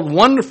be called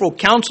Wonderful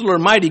Counselor,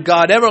 Mighty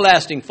God,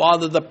 Everlasting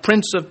Father, the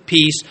Prince of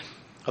Peace.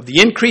 Of the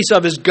increase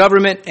of his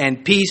government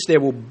and peace there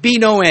will be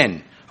no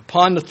end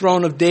upon the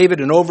throne of David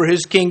and over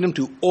his kingdom,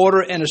 to order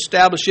and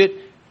establish it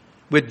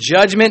with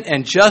judgment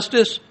and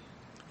justice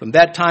from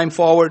that time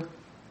forward,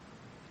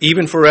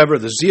 even forever.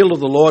 The zeal of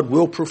the Lord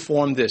will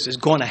perform this. It's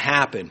going to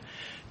happen.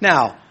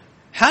 Now,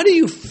 how do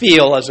you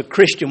feel as a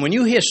Christian when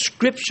you hear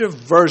scripture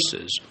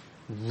verses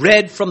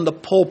read from the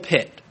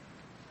pulpit?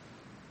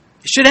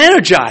 It should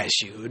energize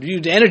you.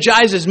 It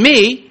energizes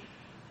me.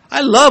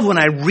 I love when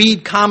I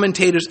read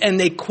commentators and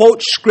they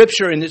quote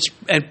scripture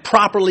and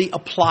properly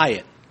apply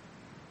it.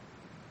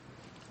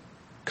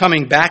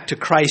 Coming back to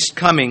Christ's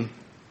coming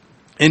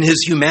in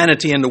his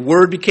humanity, and the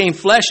Word became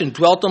flesh and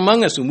dwelt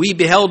among us, and we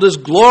beheld his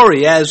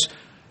glory as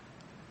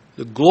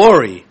the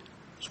glory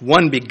is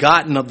one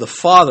begotten of the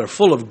Father,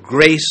 full of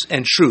grace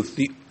and truth.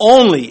 The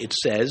only, it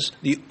says,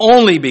 the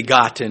only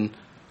begotten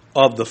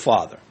of the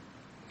Father.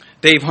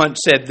 Dave Hunt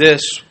said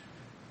this,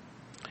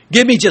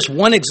 give me just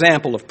one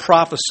example of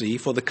prophecy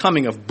for the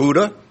coming of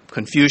Buddha,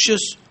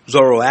 Confucius,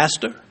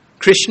 Zoroaster,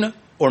 Krishna,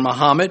 or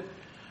Muhammad,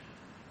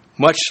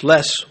 much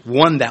less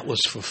one that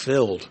was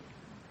fulfilled.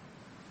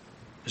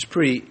 It's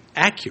pretty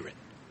accurate.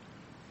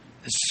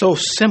 It's so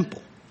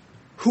simple.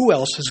 Who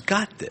else has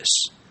got this?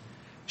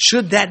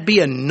 Should that be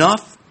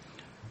enough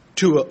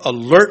to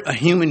alert a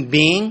human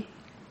being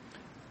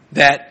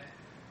that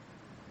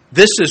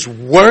this is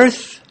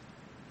worth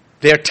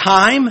their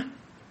time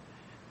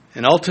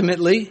and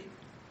ultimately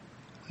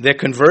their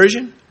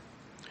conversion?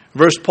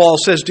 Verse Paul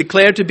says,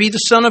 declared to be the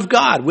Son of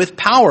God with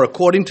power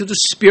according to the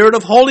Spirit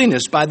of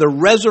holiness by the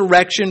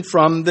resurrection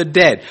from the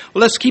dead.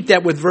 Well, let's keep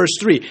that with verse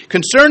 3.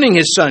 Concerning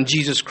his Son,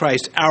 Jesus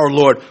Christ, our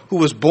Lord, who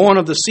was born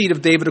of the seed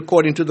of David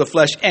according to the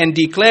flesh, and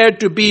declared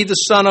to be the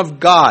Son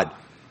of God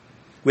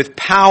with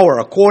power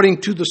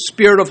according to the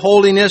Spirit of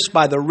holiness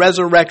by the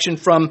resurrection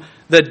from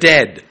the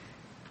dead.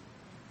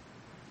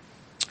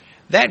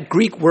 That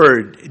Greek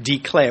word,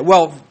 declare,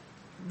 well,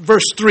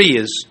 verse 3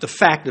 is the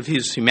fact of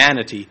his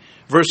humanity.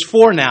 Verse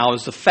 4 now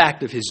is the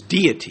fact of his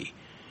deity.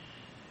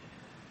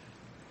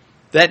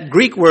 That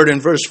Greek word in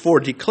verse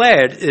 4,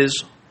 declared,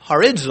 is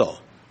horizo,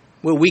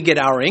 where we get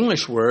our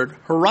English word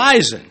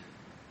horizon.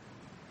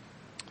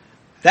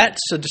 That's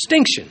a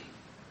distinction.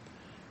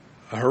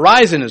 A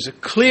horizon is a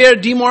clear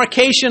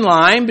demarcation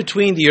line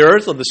between the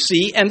earth or the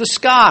sea and the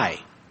sky.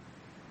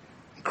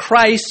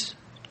 Christ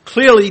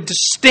clearly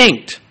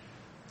distinct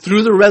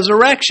through the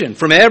resurrection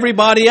from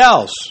everybody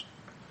else.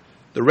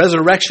 The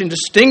resurrection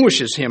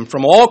distinguishes him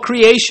from all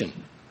creation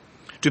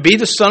to be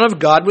the Son of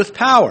God with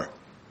power.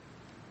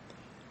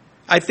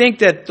 I think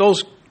that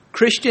those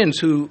Christians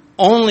who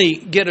only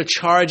get a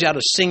charge out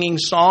of singing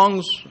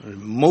songs,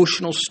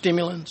 emotional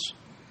stimulants,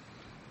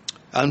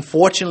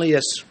 unfortunately,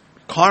 it's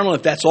carnal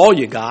if that's all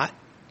you got.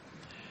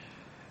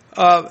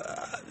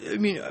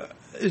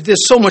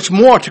 There's so much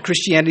more to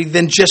Christianity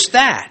than just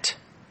that.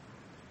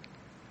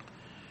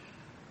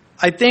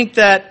 I think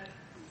that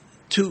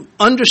to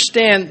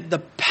understand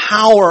the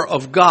power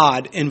of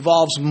God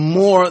involves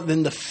more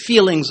than the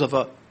feelings of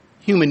a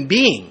human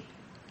being.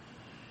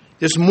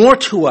 There's more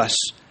to us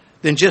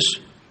than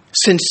just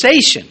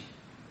sensation.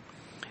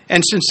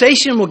 And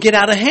sensation will get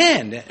out of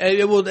hand.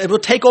 It will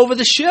take over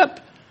the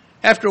ship.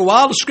 After a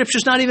while, the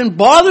Scripture's not even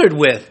bothered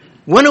with.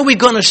 When are we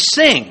going to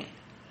sing?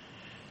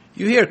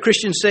 You hear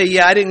Christians say,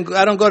 yeah, I don't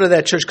go to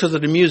that church because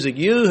of the music.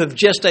 You have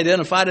just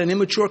identified an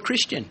immature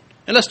Christian.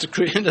 Unless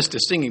they're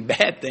singing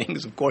bad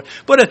things, of course.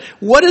 But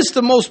what is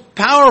the most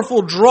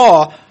powerful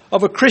draw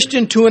of a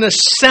Christian to an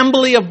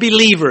assembly of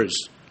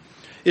believers?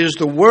 It is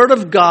the Word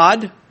of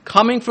God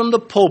coming from the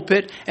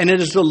pulpit, and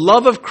it is the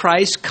love of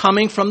Christ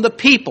coming from the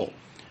people.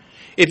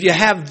 If you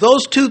have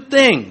those two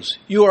things,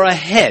 you are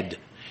ahead.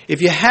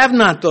 If you have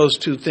not those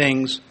two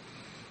things,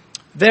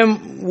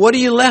 then what are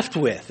you left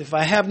with? If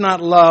I have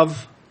not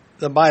love,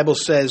 the Bible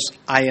says,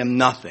 I am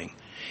nothing.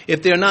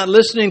 If they're not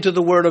listening to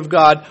the Word of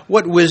God,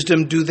 what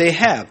wisdom do they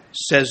have,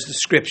 says the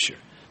Scripture.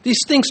 These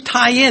things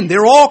tie in.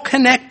 They're all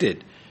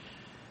connected.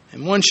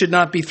 And one should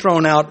not be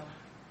thrown out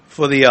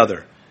for the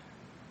other.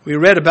 We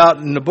read about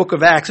in the book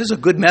of Acts, this is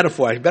a good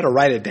metaphor, I better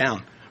write it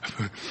down.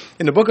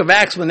 In the book of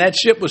Acts, when that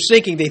ship was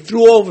sinking, they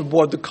threw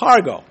overboard the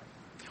cargo.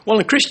 Well,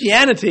 in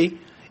Christianity,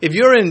 if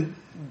you're in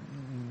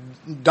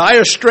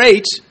dire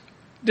straits,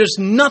 there's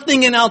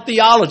nothing in our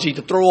theology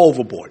to throw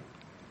overboard.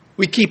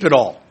 We keep it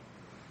all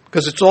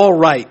because it's all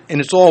right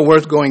and it's all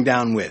worth going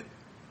down with.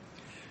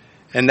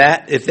 And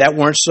that, if that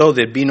weren't so,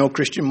 there'd be no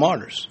Christian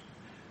martyrs.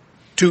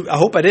 I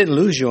hope I didn't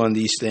lose you on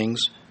these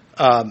things.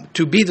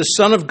 To be the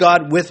Son of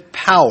God with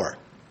power,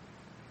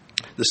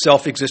 the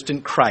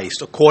self-existent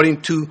Christ,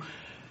 according to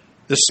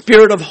the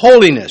Spirit of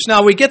holiness.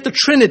 Now, we get the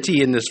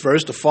Trinity in this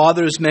verse. The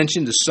Father is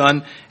mentioned, the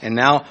Son, and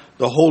now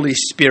the Holy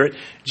Spirit.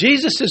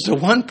 Jesus is the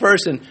one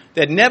person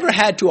that never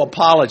had to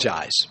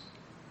apologize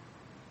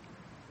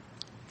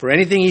for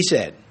anything he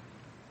said.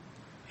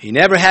 He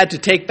never had to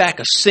take back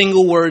a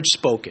single word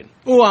spoken.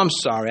 Oh, I'm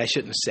sorry, I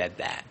shouldn't have said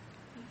that.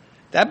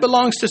 That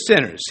belongs to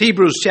sinners.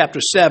 Hebrews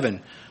chapter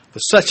 7, for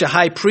such a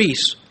high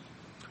priest.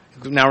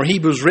 Now,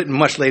 Hebrews written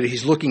much later.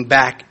 He's looking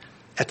back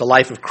at the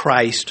life of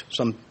Christ,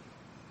 some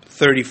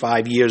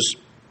 35 years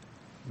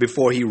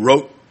before he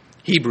wrote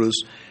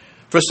Hebrews.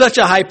 For such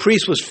a high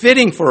priest was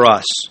fitting for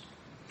us,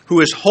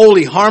 who is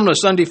holy,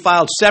 harmless,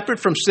 undefiled, separate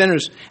from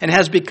sinners, and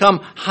has become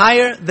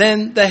higher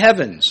than the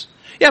heavens.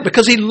 Yeah,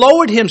 because he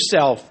lowered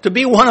himself to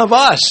be one of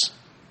us.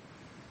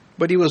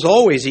 But he was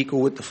always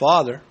equal with the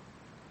Father.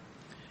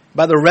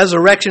 By the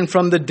resurrection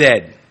from the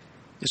dead,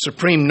 the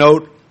supreme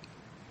note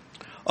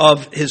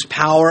of his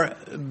power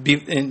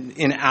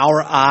in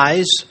our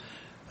eyes.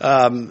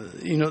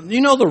 You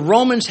know, the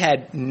Romans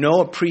had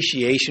no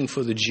appreciation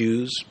for the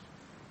Jews.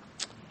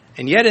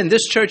 And yet in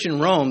this church in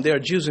Rome, there are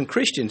Jews and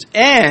Christians.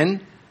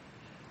 And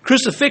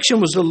crucifixion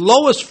was the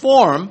lowest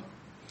form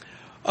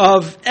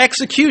of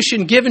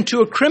execution given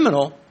to a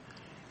criminal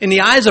in the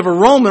eyes of a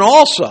Roman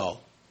also.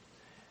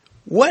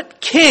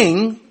 What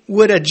king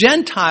would a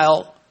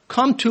Gentile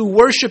come to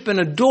worship and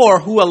adore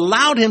who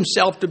allowed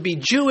himself to be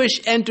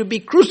Jewish and to be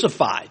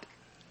crucified?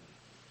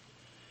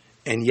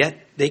 And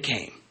yet they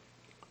came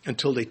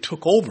until they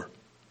took over.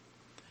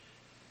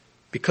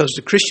 Because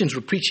the Christians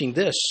were preaching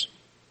this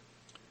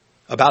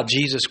about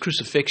Jesus'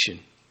 crucifixion.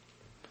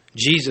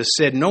 Jesus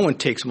said, "No one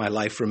takes my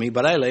life from me,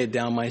 but I lay it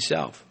down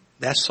myself."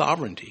 That's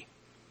sovereignty.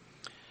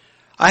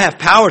 I have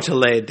power to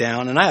lay it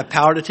down, and I have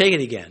power to take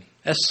it again.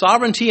 That's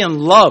sovereignty and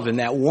love in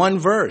that one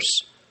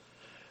verse.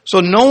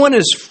 So no one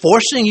is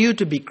forcing you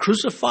to be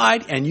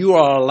crucified, and you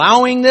are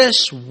allowing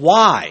this.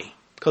 Why?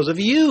 Because of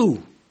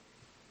you.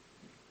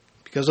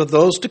 Because of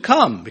those to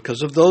come.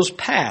 Because of those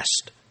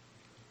past.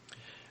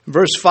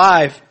 Verse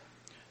 5,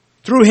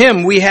 through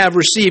him we have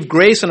received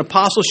grace and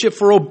apostleship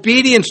for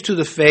obedience to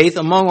the faith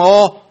among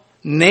all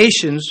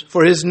nations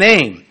for his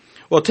name.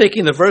 Well,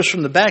 taking the verse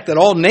from the back, that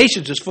all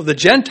nations is for the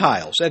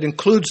Gentiles. That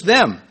includes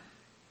them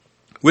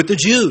with the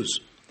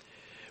Jews.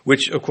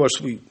 Which, of course,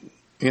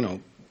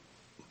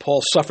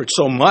 Paul suffered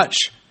so much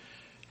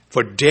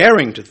for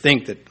daring to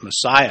think that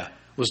Messiah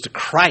was the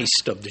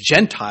Christ of the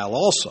Gentile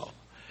also.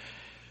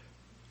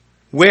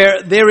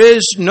 Where there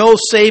is no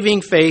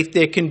saving faith,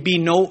 there can be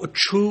no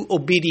true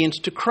obedience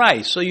to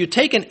Christ. So you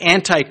take an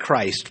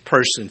antichrist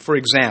person, for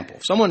example,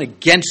 someone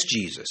against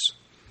Jesus,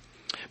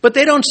 but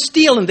they don't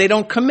steal and they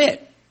don't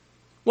commit.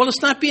 Well,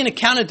 it's not being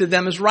accounted to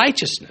them as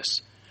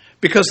righteousness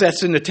because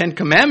that's in the Ten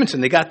Commandments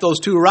and they got those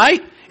two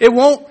right. It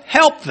won't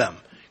help them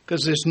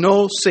because there's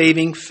no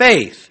saving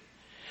faith.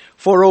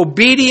 For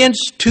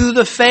obedience to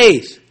the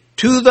faith,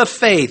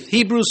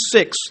 Hebrews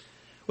 6,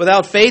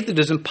 without faith it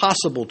is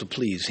impossible to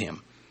please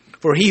him.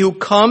 For he who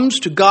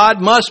comes to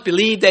God must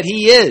believe that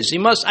he is. He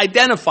must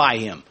identify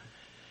him.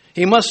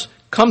 He must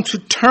come to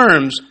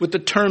terms with the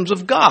terms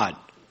of God.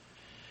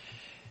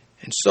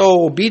 And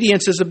so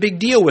obedience is a big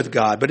deal with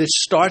God, but it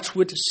starts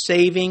with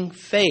saving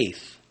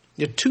faith.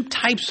 There are two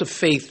types of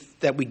faith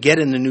that we get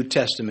in the New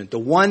Testament. The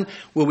one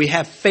where we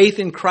have faith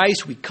in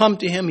Christ, we come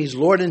to him, he's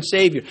Lord and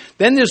Savior.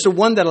 Then there's the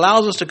one that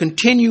allows us to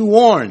continue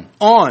on.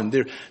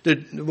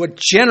 What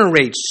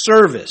generates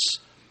service.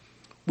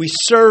 We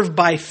serve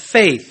by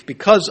faith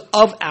because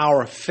of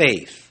our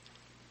faith.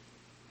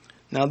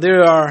 Now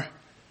there are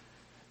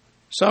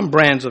some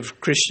brands of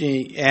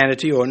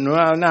Christianity, or no,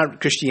 not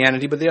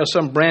Christianity, but there are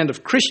some brand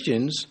of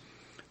Christians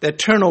that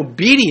turn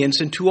obedience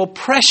into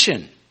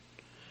oppression.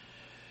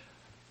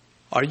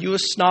 Are you a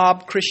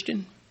snob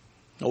Christian?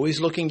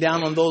 Always looking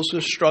down on those who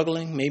are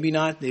struggling? Maybe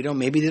not.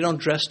 Maybe they don't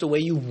dress the way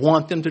you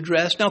want them to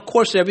dress. Now, of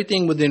course,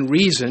 everything within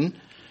reason.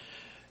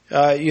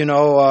 There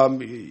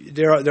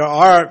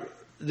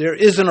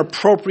is an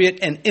appropriate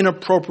and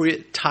inappropriate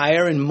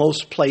attire in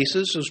most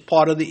places as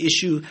part of the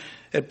issue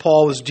that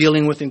Paul was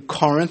dealing with in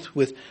Corinth,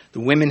 with the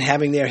women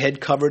having their head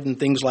covered and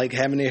things like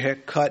having their hair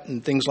cut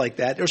and things like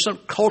that. There are some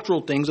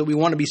cultural things that we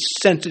want to be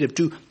sensitive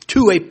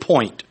to a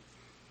point.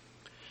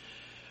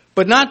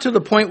 But not to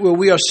the point where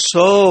we are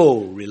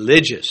so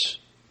religious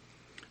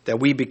that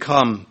we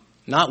become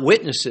not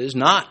witnesses,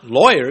 not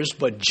lawyers,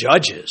 but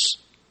judges.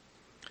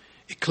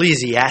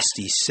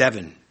 Ecclesiastes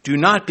 7. Do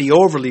not be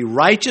overly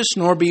righteous,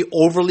 nor be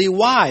overly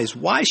wise.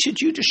 Why should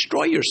you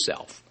destroy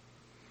yourself?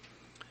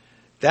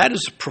 That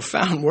is a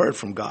profound word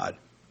from God.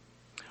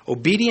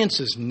 Obedience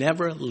is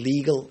never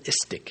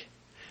legalistic.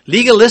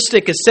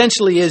 Legalistic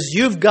essentially is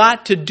you've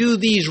got to do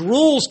these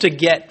rules to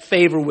get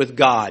favor with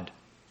God.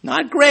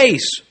 Not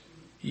grace,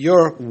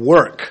 your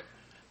work.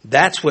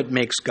 That's what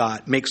makes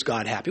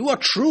God happy. Well,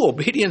 true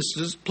obedience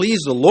does please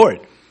the Lord.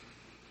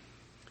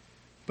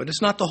 But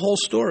it's not the whole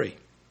story.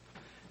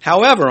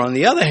 However, on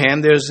the other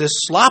hand, there's this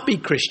sloppy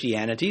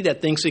Christianity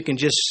that thinks it can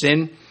just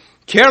sin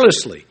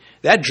carelessly.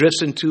 That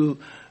drifts into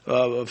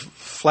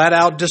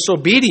flat-out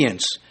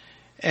disobedience.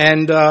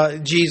 And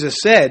Jesus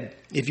said,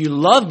 if you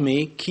love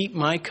me, keep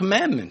my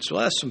commandments.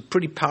 Well, that's some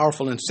pretty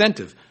powerful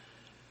incentive.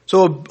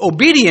 So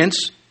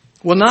obedience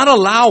will not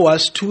allow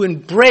us to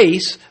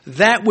embrace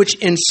that which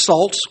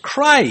insults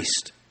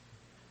Christ.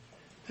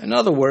 In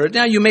other words,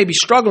 now you may be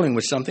struggling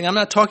with something. I'm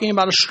not talking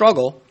about a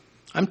struggle.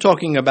 I'm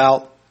talking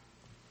about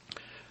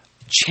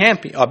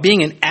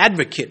being an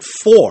advocate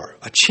for,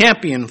 a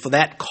champion for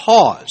that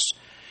cause.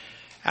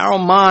 Our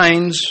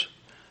minds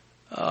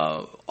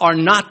are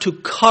not to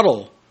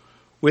cuddle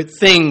with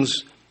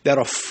things that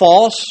are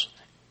false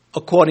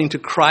according to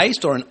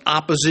Christ or in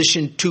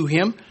opposition to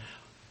Him.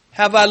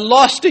 Have I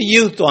lost a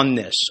youth on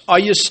this? Are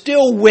you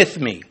still with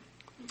me?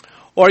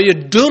 Or are you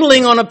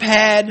doodling on a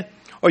pad?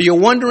 Or you're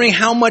wondering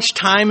how much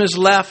time is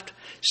left?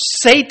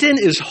 Satan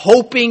is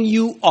hoping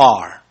you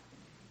are.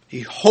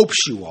 He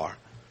hopes you are.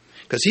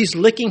 Because he's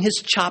licking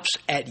his chops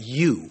at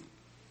you.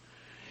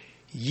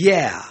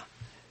 Yeah.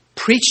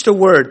 Preach the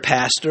word,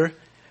 Pastor.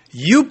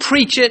 You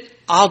preach it,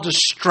 I'll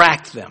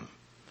distract them.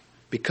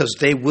 Because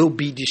they will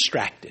be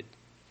distracted.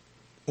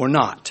 Or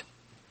not.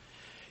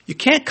 You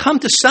can't come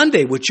to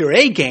Sunday with your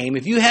A game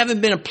if you haven't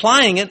been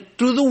applying it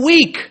through the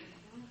week.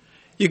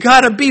 You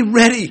got to be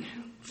ready,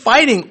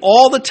 fighting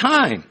all the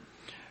time.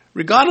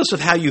 Regardless of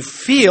how you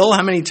feel,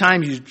 how many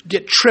times you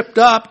get tripped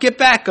up, get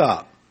back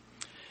up.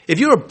 If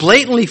you're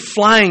blatantly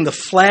flying the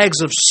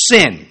flags of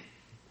sin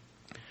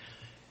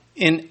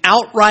in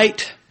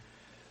outright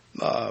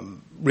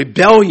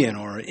rebellion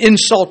or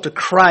insult to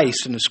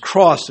Christ and His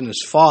cross and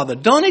His Father,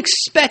 don't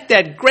expect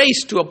that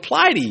grace to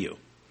apply to you.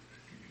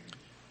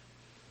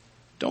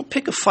 Don't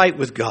pick a fight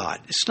with God.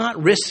 It's not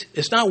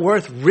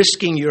worth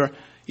risking your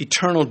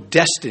eternal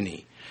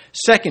destiny.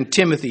 2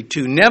 Timothy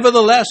 2,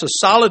 nevertheless, a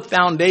solid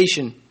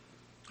foundation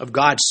of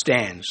God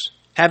stands,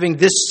 having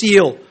this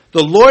seal,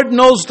 the Lord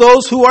knows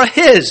those who are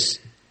His.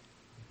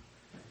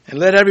 And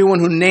let everyone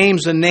who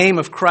names the name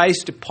of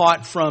Christ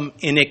depart from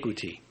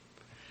iniquity.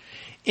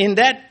 In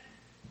that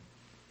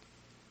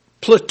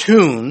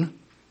platoon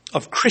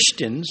of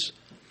Christians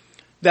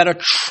that are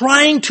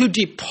trying to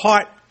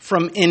depart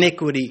from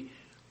iniquity,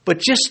 but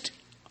just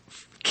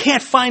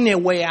can't find their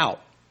way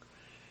out,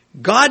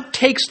 God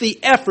takes the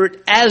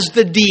effort as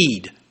the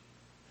deed.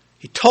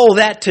 He told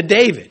that to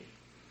David.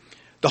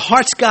 The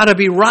heart's got to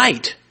be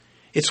right.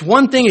 It's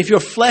one thing if your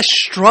flesh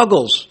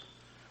struggles.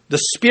 The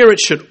spirit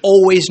should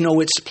always know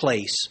its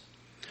place.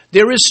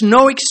 There is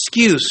no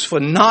excuse for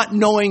not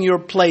knowing your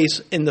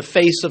place in the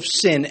face of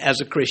sin as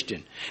a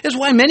Christian. That's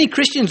why many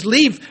Christians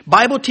leave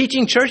Bible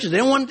teaching churches. They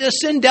don't want their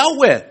sin dealt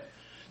with.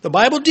 The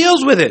Bible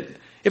deals with it.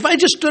 If I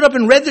just stood up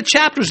and read the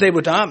chapters, they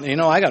would,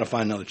 I got to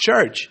find another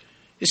church.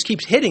 This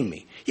keeps hitting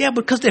me. Yeah,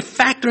 because they're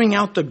factoring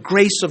out the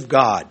grace of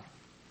God,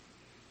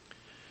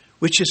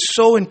 which is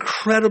so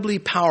incredibly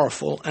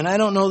powerful, and I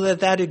don't know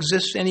that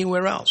exists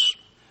anywhere else.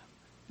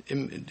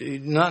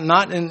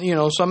 Not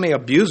in, some may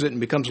abuse it and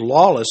becomes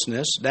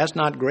lawlessness. That's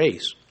not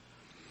grace.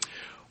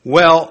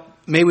 Well,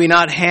 may we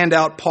not hand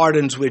out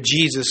pardons where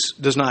Jesus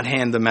does not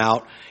hand them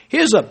out.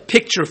 Here's a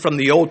picture from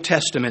the Old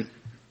Testament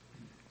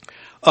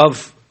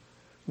of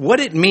what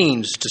it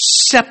means to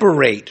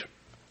separate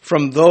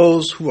from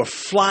those who are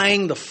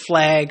flying the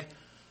flag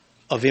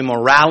of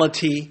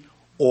immorality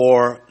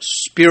or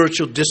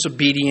spiritual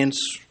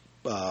disobedience,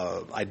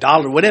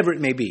 idolatry, whatever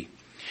it may be.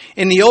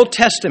 In the Old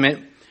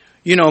Testament,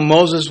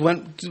 Moses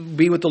went to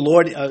be with the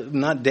Lord,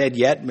 not dead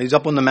yet, but he's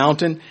up on the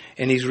mountain,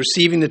 and he's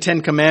receiving the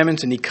 10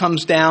 Commandments, and he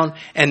comes down,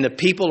 and the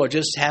people are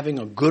just having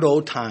a good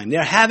old time.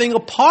 They're having a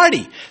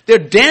party. They're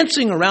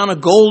dancing around a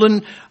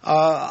golden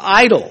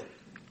idol.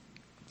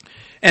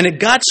 And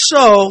it got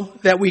so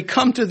that we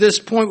come to this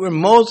point where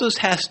Moses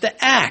has to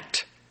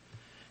act.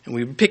 And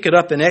we pick it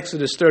up in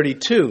Exodus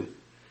 32.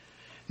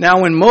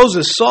 Now, when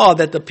Moses saw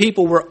that the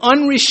people were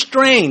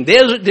unrestrained,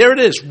 there it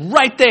is,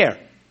 right there.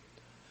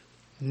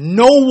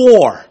 No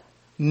war,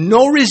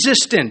 no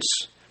resistance.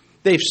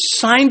 They've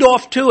signed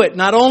off to it,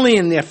 not only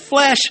in their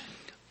flesh,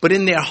 but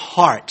in their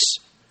hearts.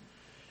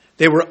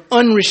 They were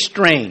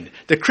unrestrained.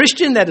 The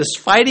Christian that is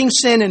fighting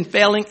sin and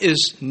failing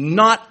is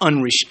not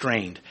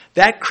unrestrained.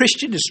 That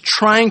Christian is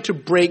trying to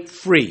break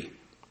free.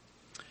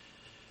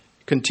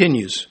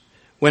 Continues.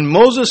 When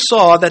Moses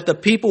saw that the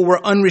people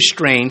were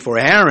unrestrained, for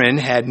Aaron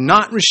had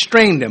not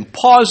restrained them.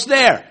 Pause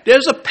there.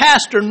 There's a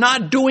pastor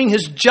not doing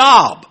his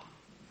job.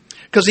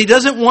 Because he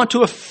doesn't want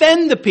to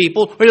offend the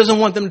people, or he doesn't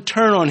want them to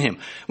turn on him.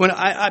 When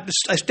I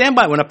stand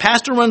by, when a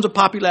pastor runs a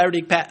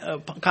popularity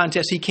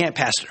contest, he can't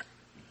pastor.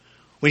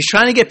 When he's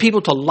trying to get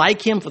people to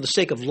like him for the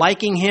sake of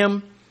liking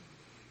him,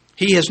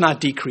 he has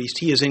not decreased,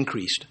 he has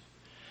increased.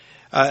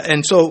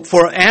 And so,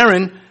 for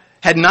Aaron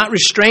had not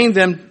restrained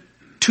them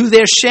to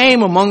their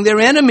shame among their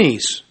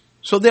enemies.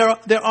 So there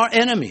are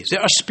enemies.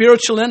 There are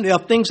spiritual enemies. There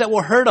are things that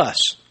will hurt us.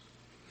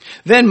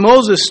 Then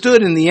Moses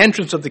stood in the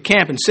entrance of the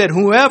camp and said,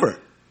 "Whoever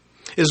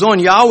is on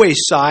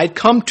Yahweh's side,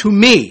 come to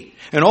me."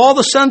 And all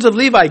the sons of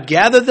Levi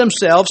gathered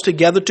themselves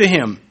together to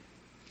him.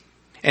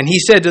 And he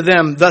said to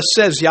them, "Thus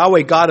says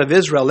Yahweh God of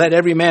Israel, let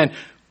every man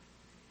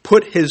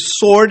put his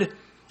sword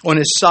on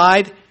his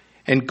side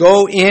and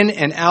go in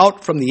and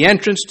out from the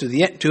entrance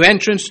to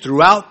entrance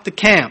throughout the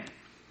camp.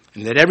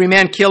 And let every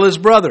man kill his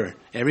brother,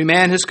 every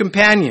man his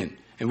companion."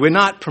 And we're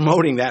not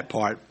promoting that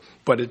part,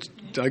 but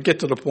I'll get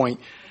to the point.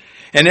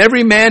 "And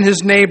every man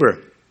his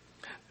neighbor."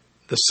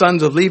 The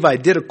sons of Levi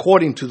did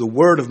according to the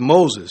word of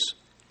Moses.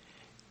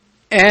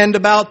 And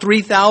about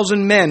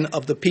 3,000 men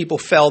of the people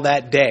fell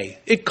that day.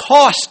 It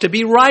costs to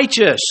be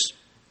righteous.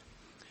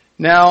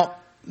 Now,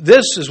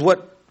 this is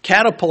what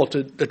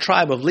catapulted the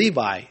tribe of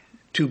Levi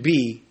to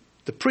be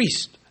the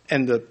priest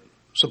and the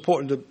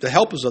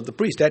helpers of the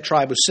priest. That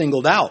tribe was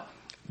singled out.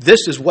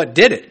 This is what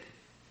did it.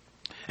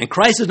 And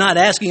Christ is not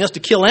asking us to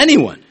kill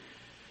anyone,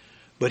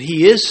 but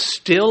he is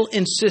still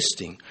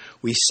insisting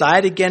we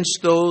side against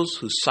those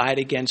who side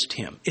against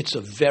him. It's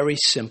a very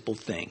simple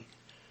thing.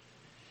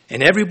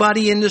 And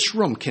everybody in this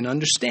room can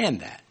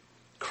understand that.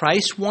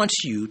 Christ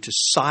wants you to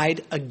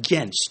side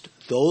against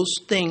those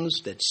things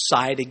that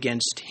side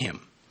against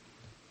him.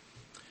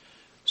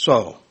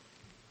 So,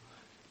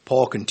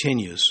 Paul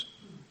continues.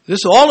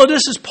 All of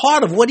this is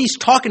part of what he's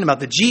talking about.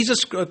 The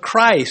Jesus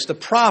Christ, the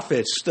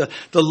prophets, the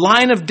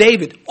line of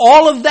David.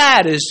 All of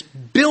that is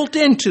built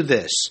into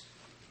this.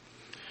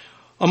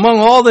 Among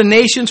all the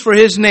nations for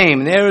his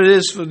name. And there it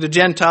is for the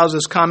Gentiles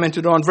as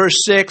commented on. Verse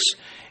 6.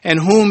 And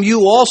whom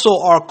you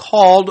also are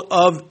called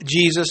of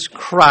Jesus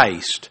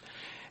Christ.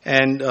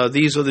 And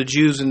these are the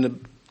Jews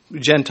and the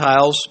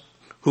Gentiles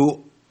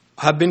who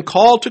have been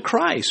called to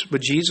Christ.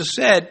 But Jesus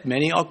said,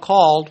 many are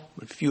called,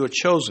 but few are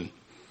chosen.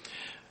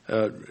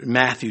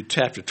 Matthew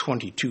chapter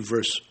 22,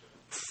 verse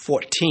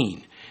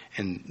 14.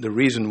 And the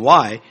reason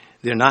why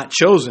they're not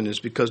chosen is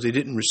because they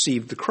didn't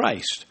receive the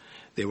Christ.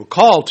 They were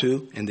called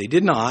to, and they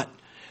did not.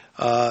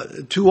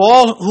 To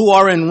all who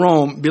are in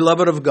Rome,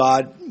 beloved of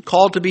God,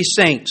 called to be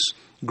saints,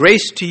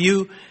 grace to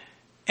you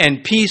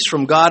and peace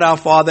from God our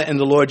Father and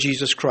the Lord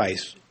Jesus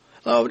Christ.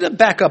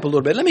 Back up a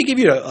little bit. Let me give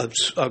you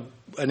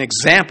an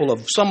example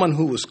of someone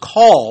who was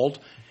called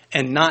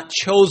and not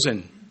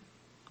chosen.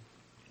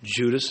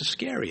 Judas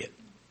Iscariot.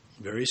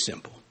 Very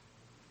simple.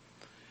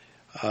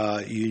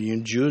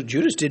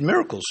 Judas did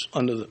miracles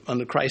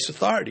under Christ's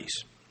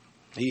authorities.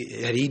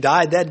 Had he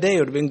died that day, it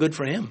would have been good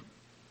for him.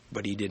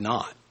 But he did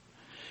not.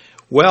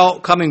 Well,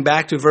 coming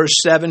back to verse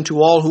 7,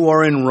 to all who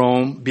are in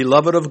Rome,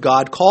 beloved of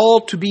God,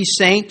 called to be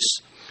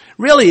saints.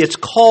 Really, it's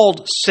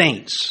called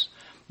saints.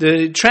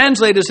 The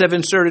translators have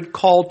inserted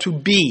called to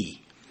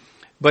be.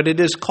 But it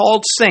is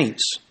called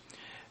saints.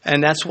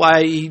 And that's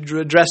why he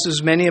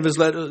addresses many of his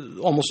letters,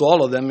 almost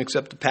all of them,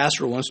 except the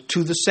pastoral ones,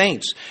 to the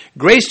saints.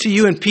 Grace to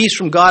you and peace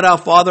from God our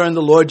Father and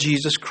the Lord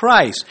Jesus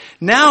Christ.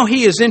 Now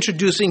he is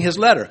introducing his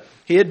letter.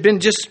 He had been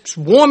just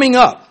warming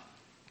up.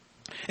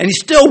 And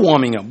he's still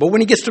warming up. But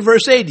when he gets to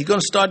verse 8, he's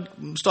going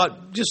to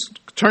start just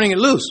turning it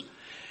loose.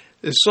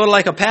 It's sort of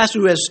like a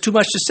pastor who has too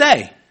much to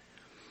say.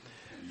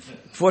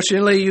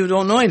 Fortunately, you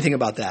don't know anything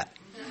about that.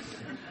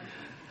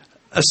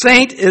 A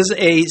saint is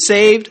a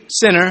saved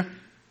sinner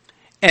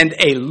and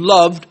a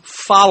loved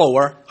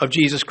follower of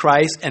Jesus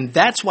Christ. And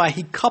that's why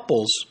he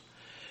couples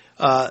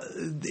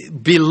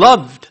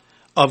beloved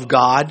of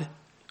God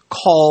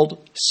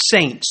called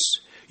saints.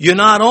 You're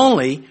not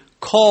only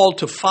called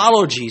to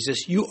follow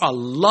Jesus, you are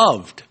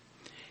loved.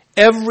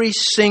 Every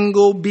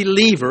single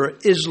believer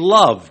is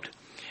loved.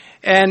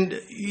 And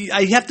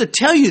I have to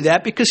tell you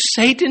that because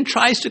Satan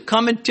tries to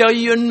come and tell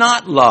you you're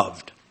not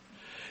loved.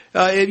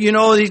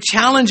 He'll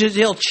challenge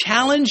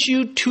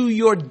you to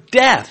your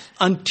death.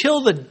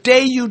 Until the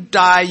day you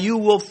die, you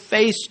will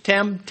face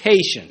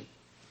temptation.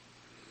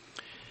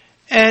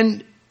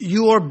 And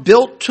you are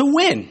built to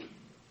win.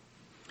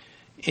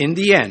 In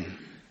the end,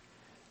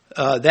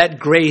 that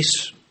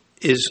grace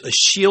is a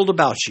shield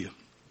about you.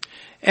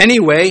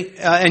 Anyway,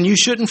 and you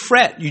shouldn't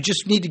fret. You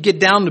just need to get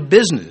down to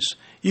business.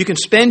 You can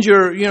spend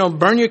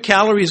burn your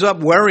calories up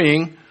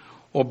worrying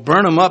or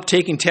burn them up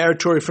taking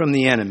territory from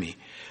the enemy.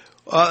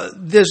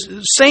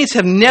 Saints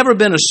have never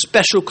been a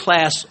special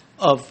class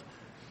of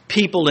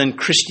people in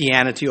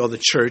Christianity or the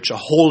church, a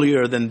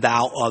holier than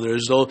thou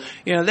others. Though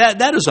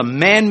that is a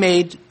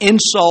man-made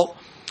insult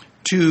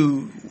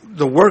to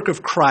the work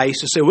of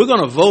Christ to say we're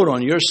going to vote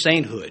on your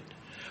sainthood.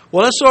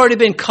 Well, that's already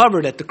been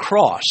covered at the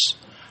cross.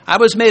 I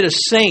was made a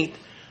saint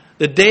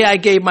the day I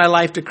gave my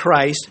life to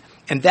Christ,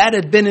 and that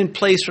had been in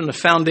place from the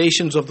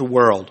foundations of the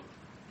world.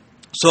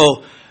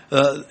 So,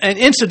 and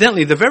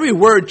incidentally, the very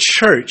word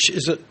church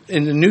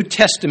in the New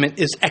Testament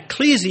is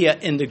ecclesia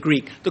in the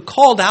Greek, the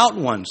called out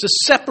ones, the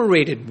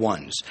separated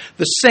ones,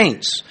 the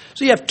saints.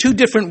 So you have two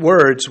different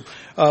words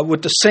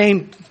with the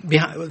same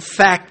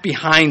fact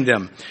behind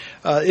them.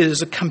 It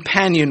is a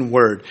companion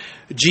word.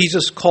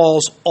 Jesus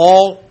calls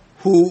all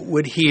who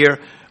would hear,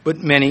 but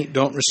many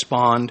don't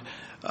respond.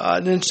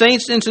 And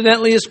saints,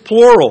 incidentally, is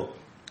plural.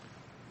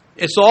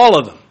 It's all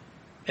of them.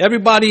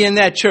 Everybody in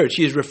that church,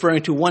 he is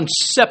referring to one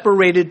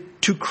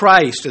separated to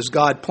Christ, as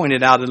God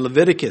pointed out in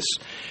Leviticus.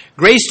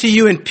 Grace to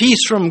you and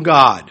peace from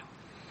God.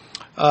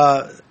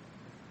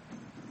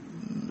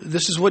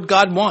 This is what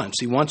God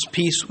wants. He wants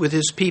peace with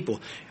his people.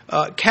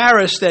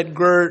 Charis,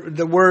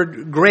 the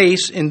word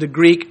grace in the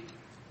Greek,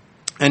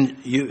 and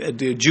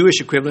the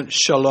Jewish equivalent,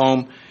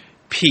 shalom,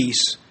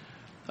 peace.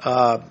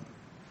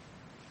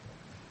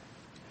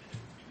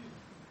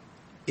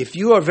 If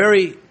you are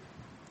very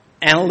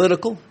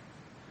analytical,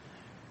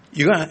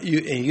 you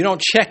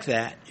don't check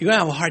that, you're going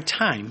to have a hard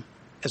time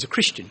as a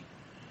Christian.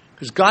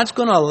 Because God's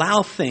going to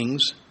allow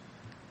things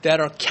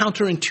that are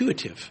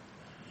counterintuitive.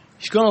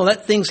 He's going to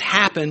let things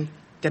happen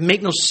that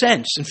make no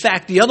sense. In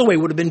fact, the other way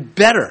would have been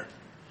better.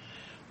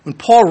 When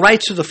Paul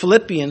writes to the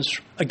Philippians,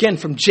 again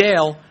from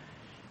jail,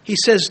 he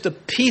says, the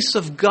peace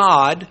of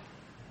God,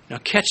 now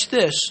catch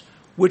this,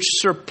 which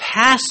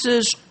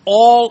surpasses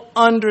all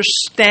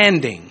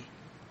understanding.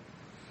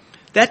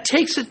 That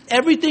takes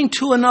everything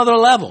to another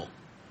level.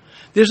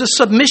 There's a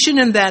submission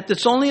in that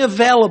that's only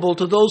available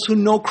to those who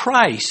know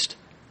Christ.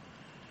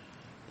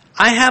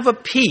 I have a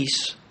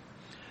peace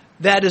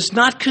that is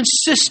not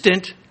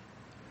consistent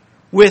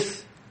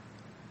with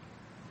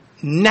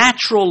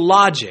natural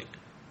logic,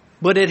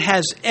 but it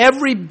has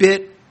every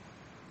bit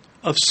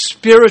of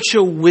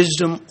spiritual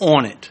wisdom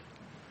on it.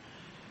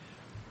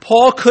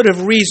 Paul could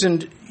have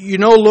reasoned,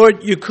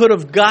 Lord, you could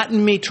have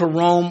gotten me to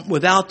Rome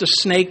without the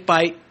snake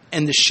bite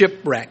and the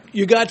shipwreck.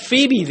 You got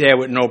Phoebe there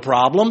with no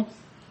problem.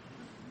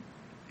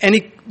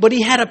 But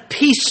he had a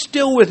peace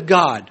still with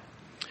God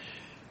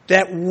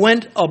that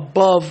went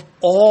above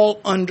all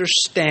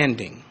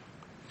understanding.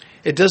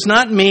 It does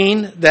not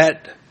mean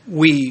that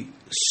we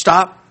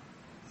stop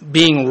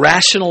being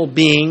rational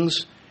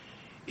beings.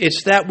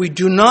 It's that we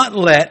do not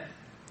let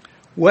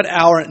what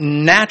our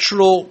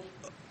natural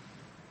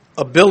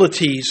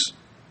abilities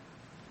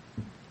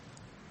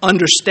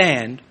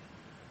understand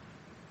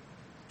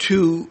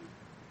to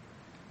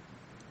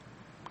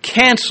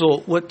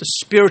cancel what the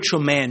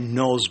spiritual man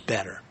knows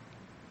better.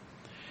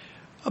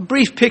 A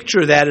brief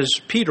picture of that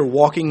is Peter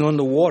walking on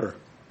the water.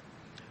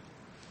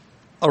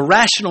 A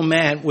rational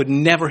man would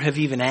never have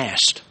even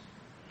asked.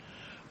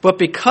 But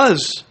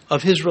because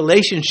of his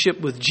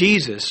relationship with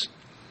Jesus,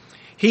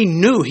 he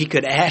knew he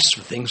could ask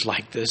for things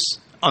like this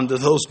under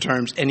those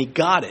terms, and he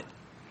got it.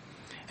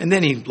 And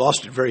then he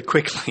lost it very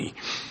quickly.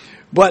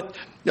 But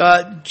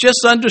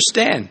just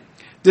understand,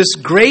 this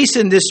grace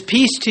and this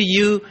peace to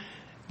you,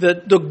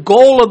 the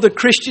goal of the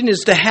Christian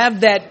is to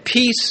have that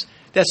peace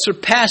that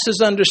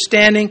surpasses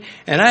understanding.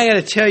 And I got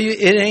to tell you,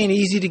 it ain't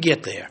easy to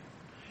get there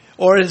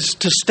or it's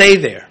to stay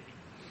there.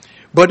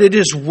 But it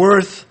is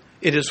worth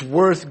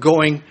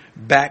going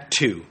back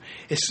to.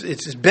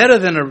 It's better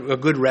than a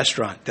good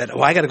restaurant that,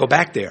 I got to go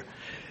back there.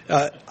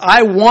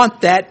 I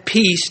want that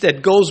peace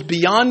that goes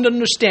beyond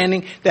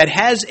understanding, that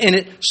has in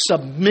it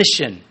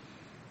submission.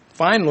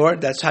 Fine,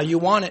 Lord, that's how you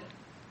want it.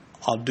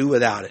 I'll do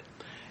without it.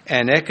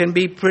 And it can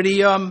be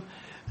pretty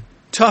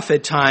tough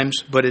at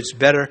times, but it's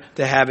better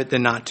to have it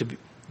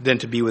than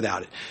to be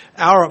without it.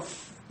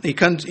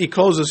 He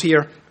closes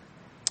here,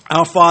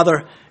 our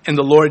Father and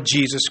the Lord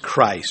Jesus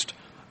Christ.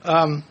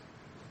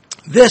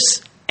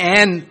 This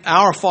and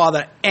our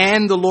Father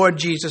and the Lord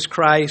Jesus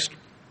Christ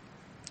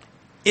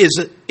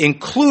is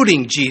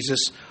including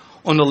Jesus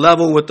on the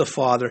level with the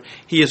Father.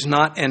 He is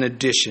not an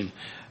addition.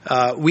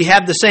 We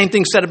have the same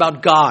thing said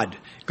about God.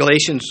 God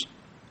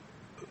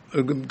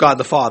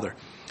the Father.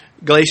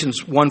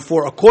 Galatians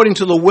 1:4, according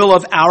to the will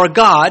of our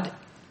God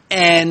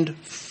and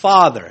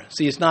Father.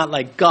 See, it's not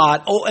like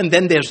God, and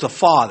then there's the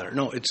Father.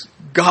 No, it's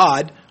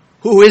God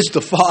who is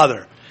the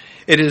Father.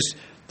 It is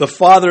the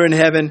Father in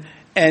heaven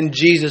and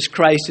Jesus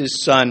Christ,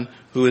 his Son,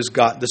 who is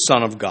God, the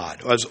Son of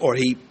God, or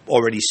he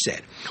already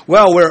said.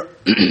 Well, we're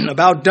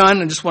about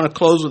done. I just want to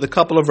close with a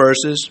couple of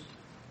verses.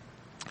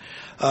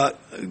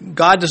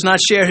 God does not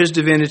share his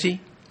divinity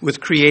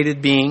with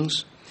created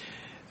beings.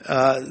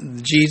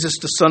 Jesus,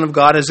 the Son of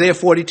God, Isaiah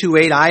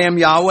 42:8, I am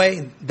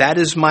Yahweh, that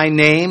is my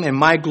name, and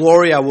my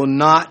glory I will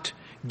not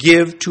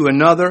give to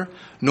another,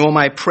 nor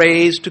my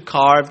praise to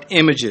carved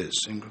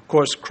images. And of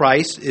course,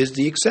 Christ is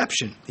the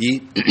exception.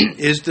 He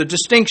is the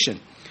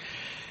distinction.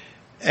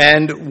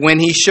 And when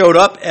he showed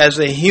up as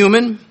a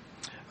human,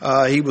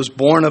 he was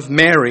born of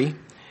Mary,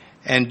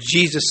 and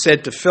Jesus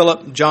said to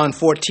Philip, John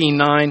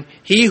 14:9,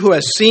 he who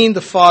has seen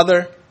the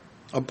Father,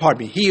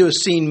 he who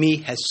has seen me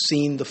has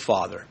seen the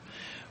Father.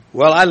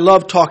 Well, I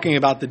love talking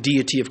about the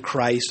deity of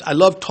Christ. I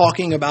love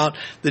talking about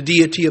the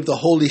deity of the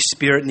Holy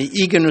Spirit and the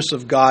eagerness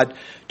of God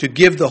to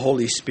give the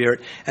Holy Spirit.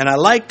 And I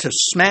like to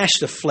smash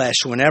the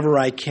flesh whenever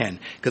I can,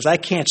 because I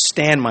can't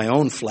stand my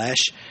own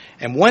flesh.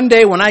 And one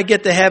day when I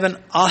get to heaven,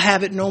 I'll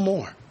have it no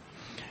more.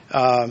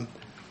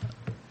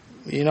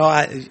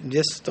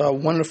 Just a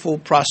wonderful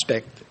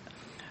prospect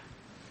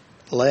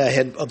lay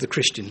ahead of the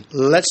Christian.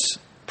 Let's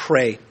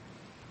pray.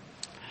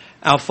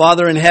 Our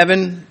Father in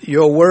heaven,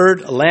 your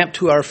word, a lamp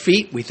to our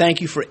feet. We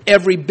thank you for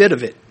every bit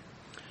of it.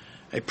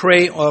 I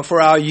pray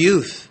for our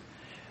youth.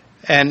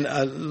 And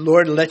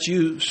Lord, let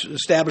you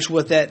establish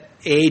what that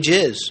age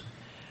is.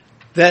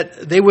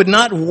 That they would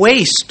not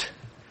waste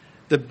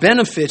the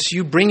benefits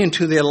you bring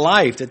into their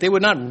life. That they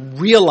would not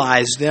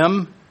realize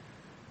them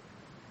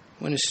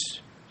when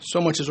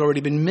so much has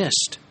already been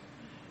missed.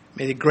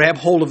 May they grab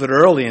hold of it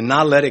early and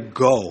not let it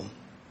go.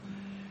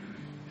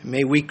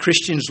 May we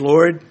Christians,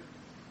 Lord,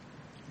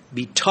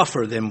 be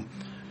tougher than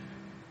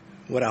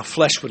what our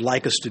flesh would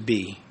like us to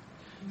be.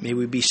 May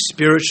we be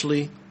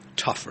spiritually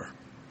tougher.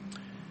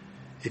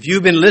 If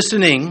you've been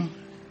listening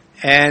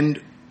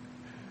and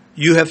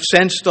you have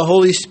sensed the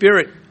Holy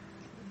Spirit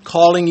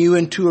calling you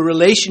into a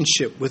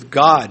relationship with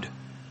God,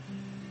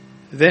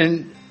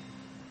 then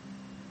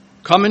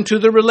come into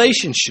the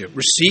relationship.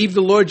 Receive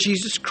the Lord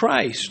Jesus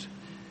Christ.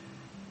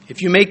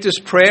 If you make this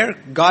prayer,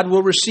 God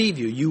will receive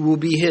you. You will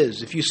be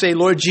His. If you say,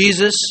 Lord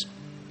Jesus,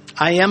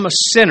 I am a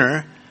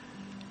sinner.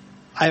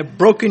 I have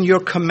broken your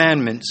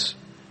commandments.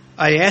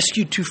 I ask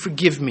you to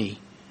forgive me.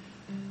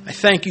 I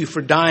thank you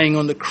for dying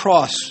on the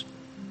cross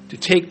to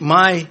take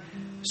my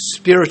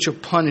spiritual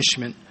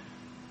punishment.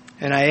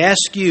 And I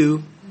ask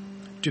you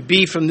to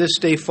be from this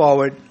day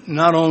forward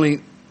not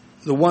only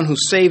the one who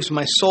saves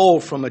my soul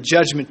from a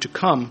judgment to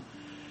come,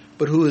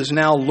 but who is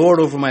now Lord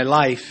over my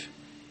life,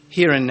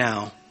 here and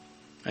now.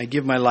 I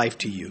give my life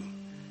to you.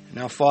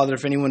 Now, Father,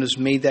 if anyone has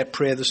made that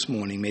prayer this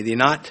morning, may they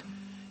not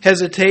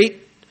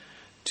hesitate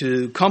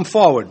to come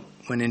forward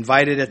when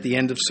invited at the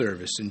end of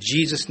service. In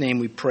Jesus' name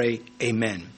we pray, amen.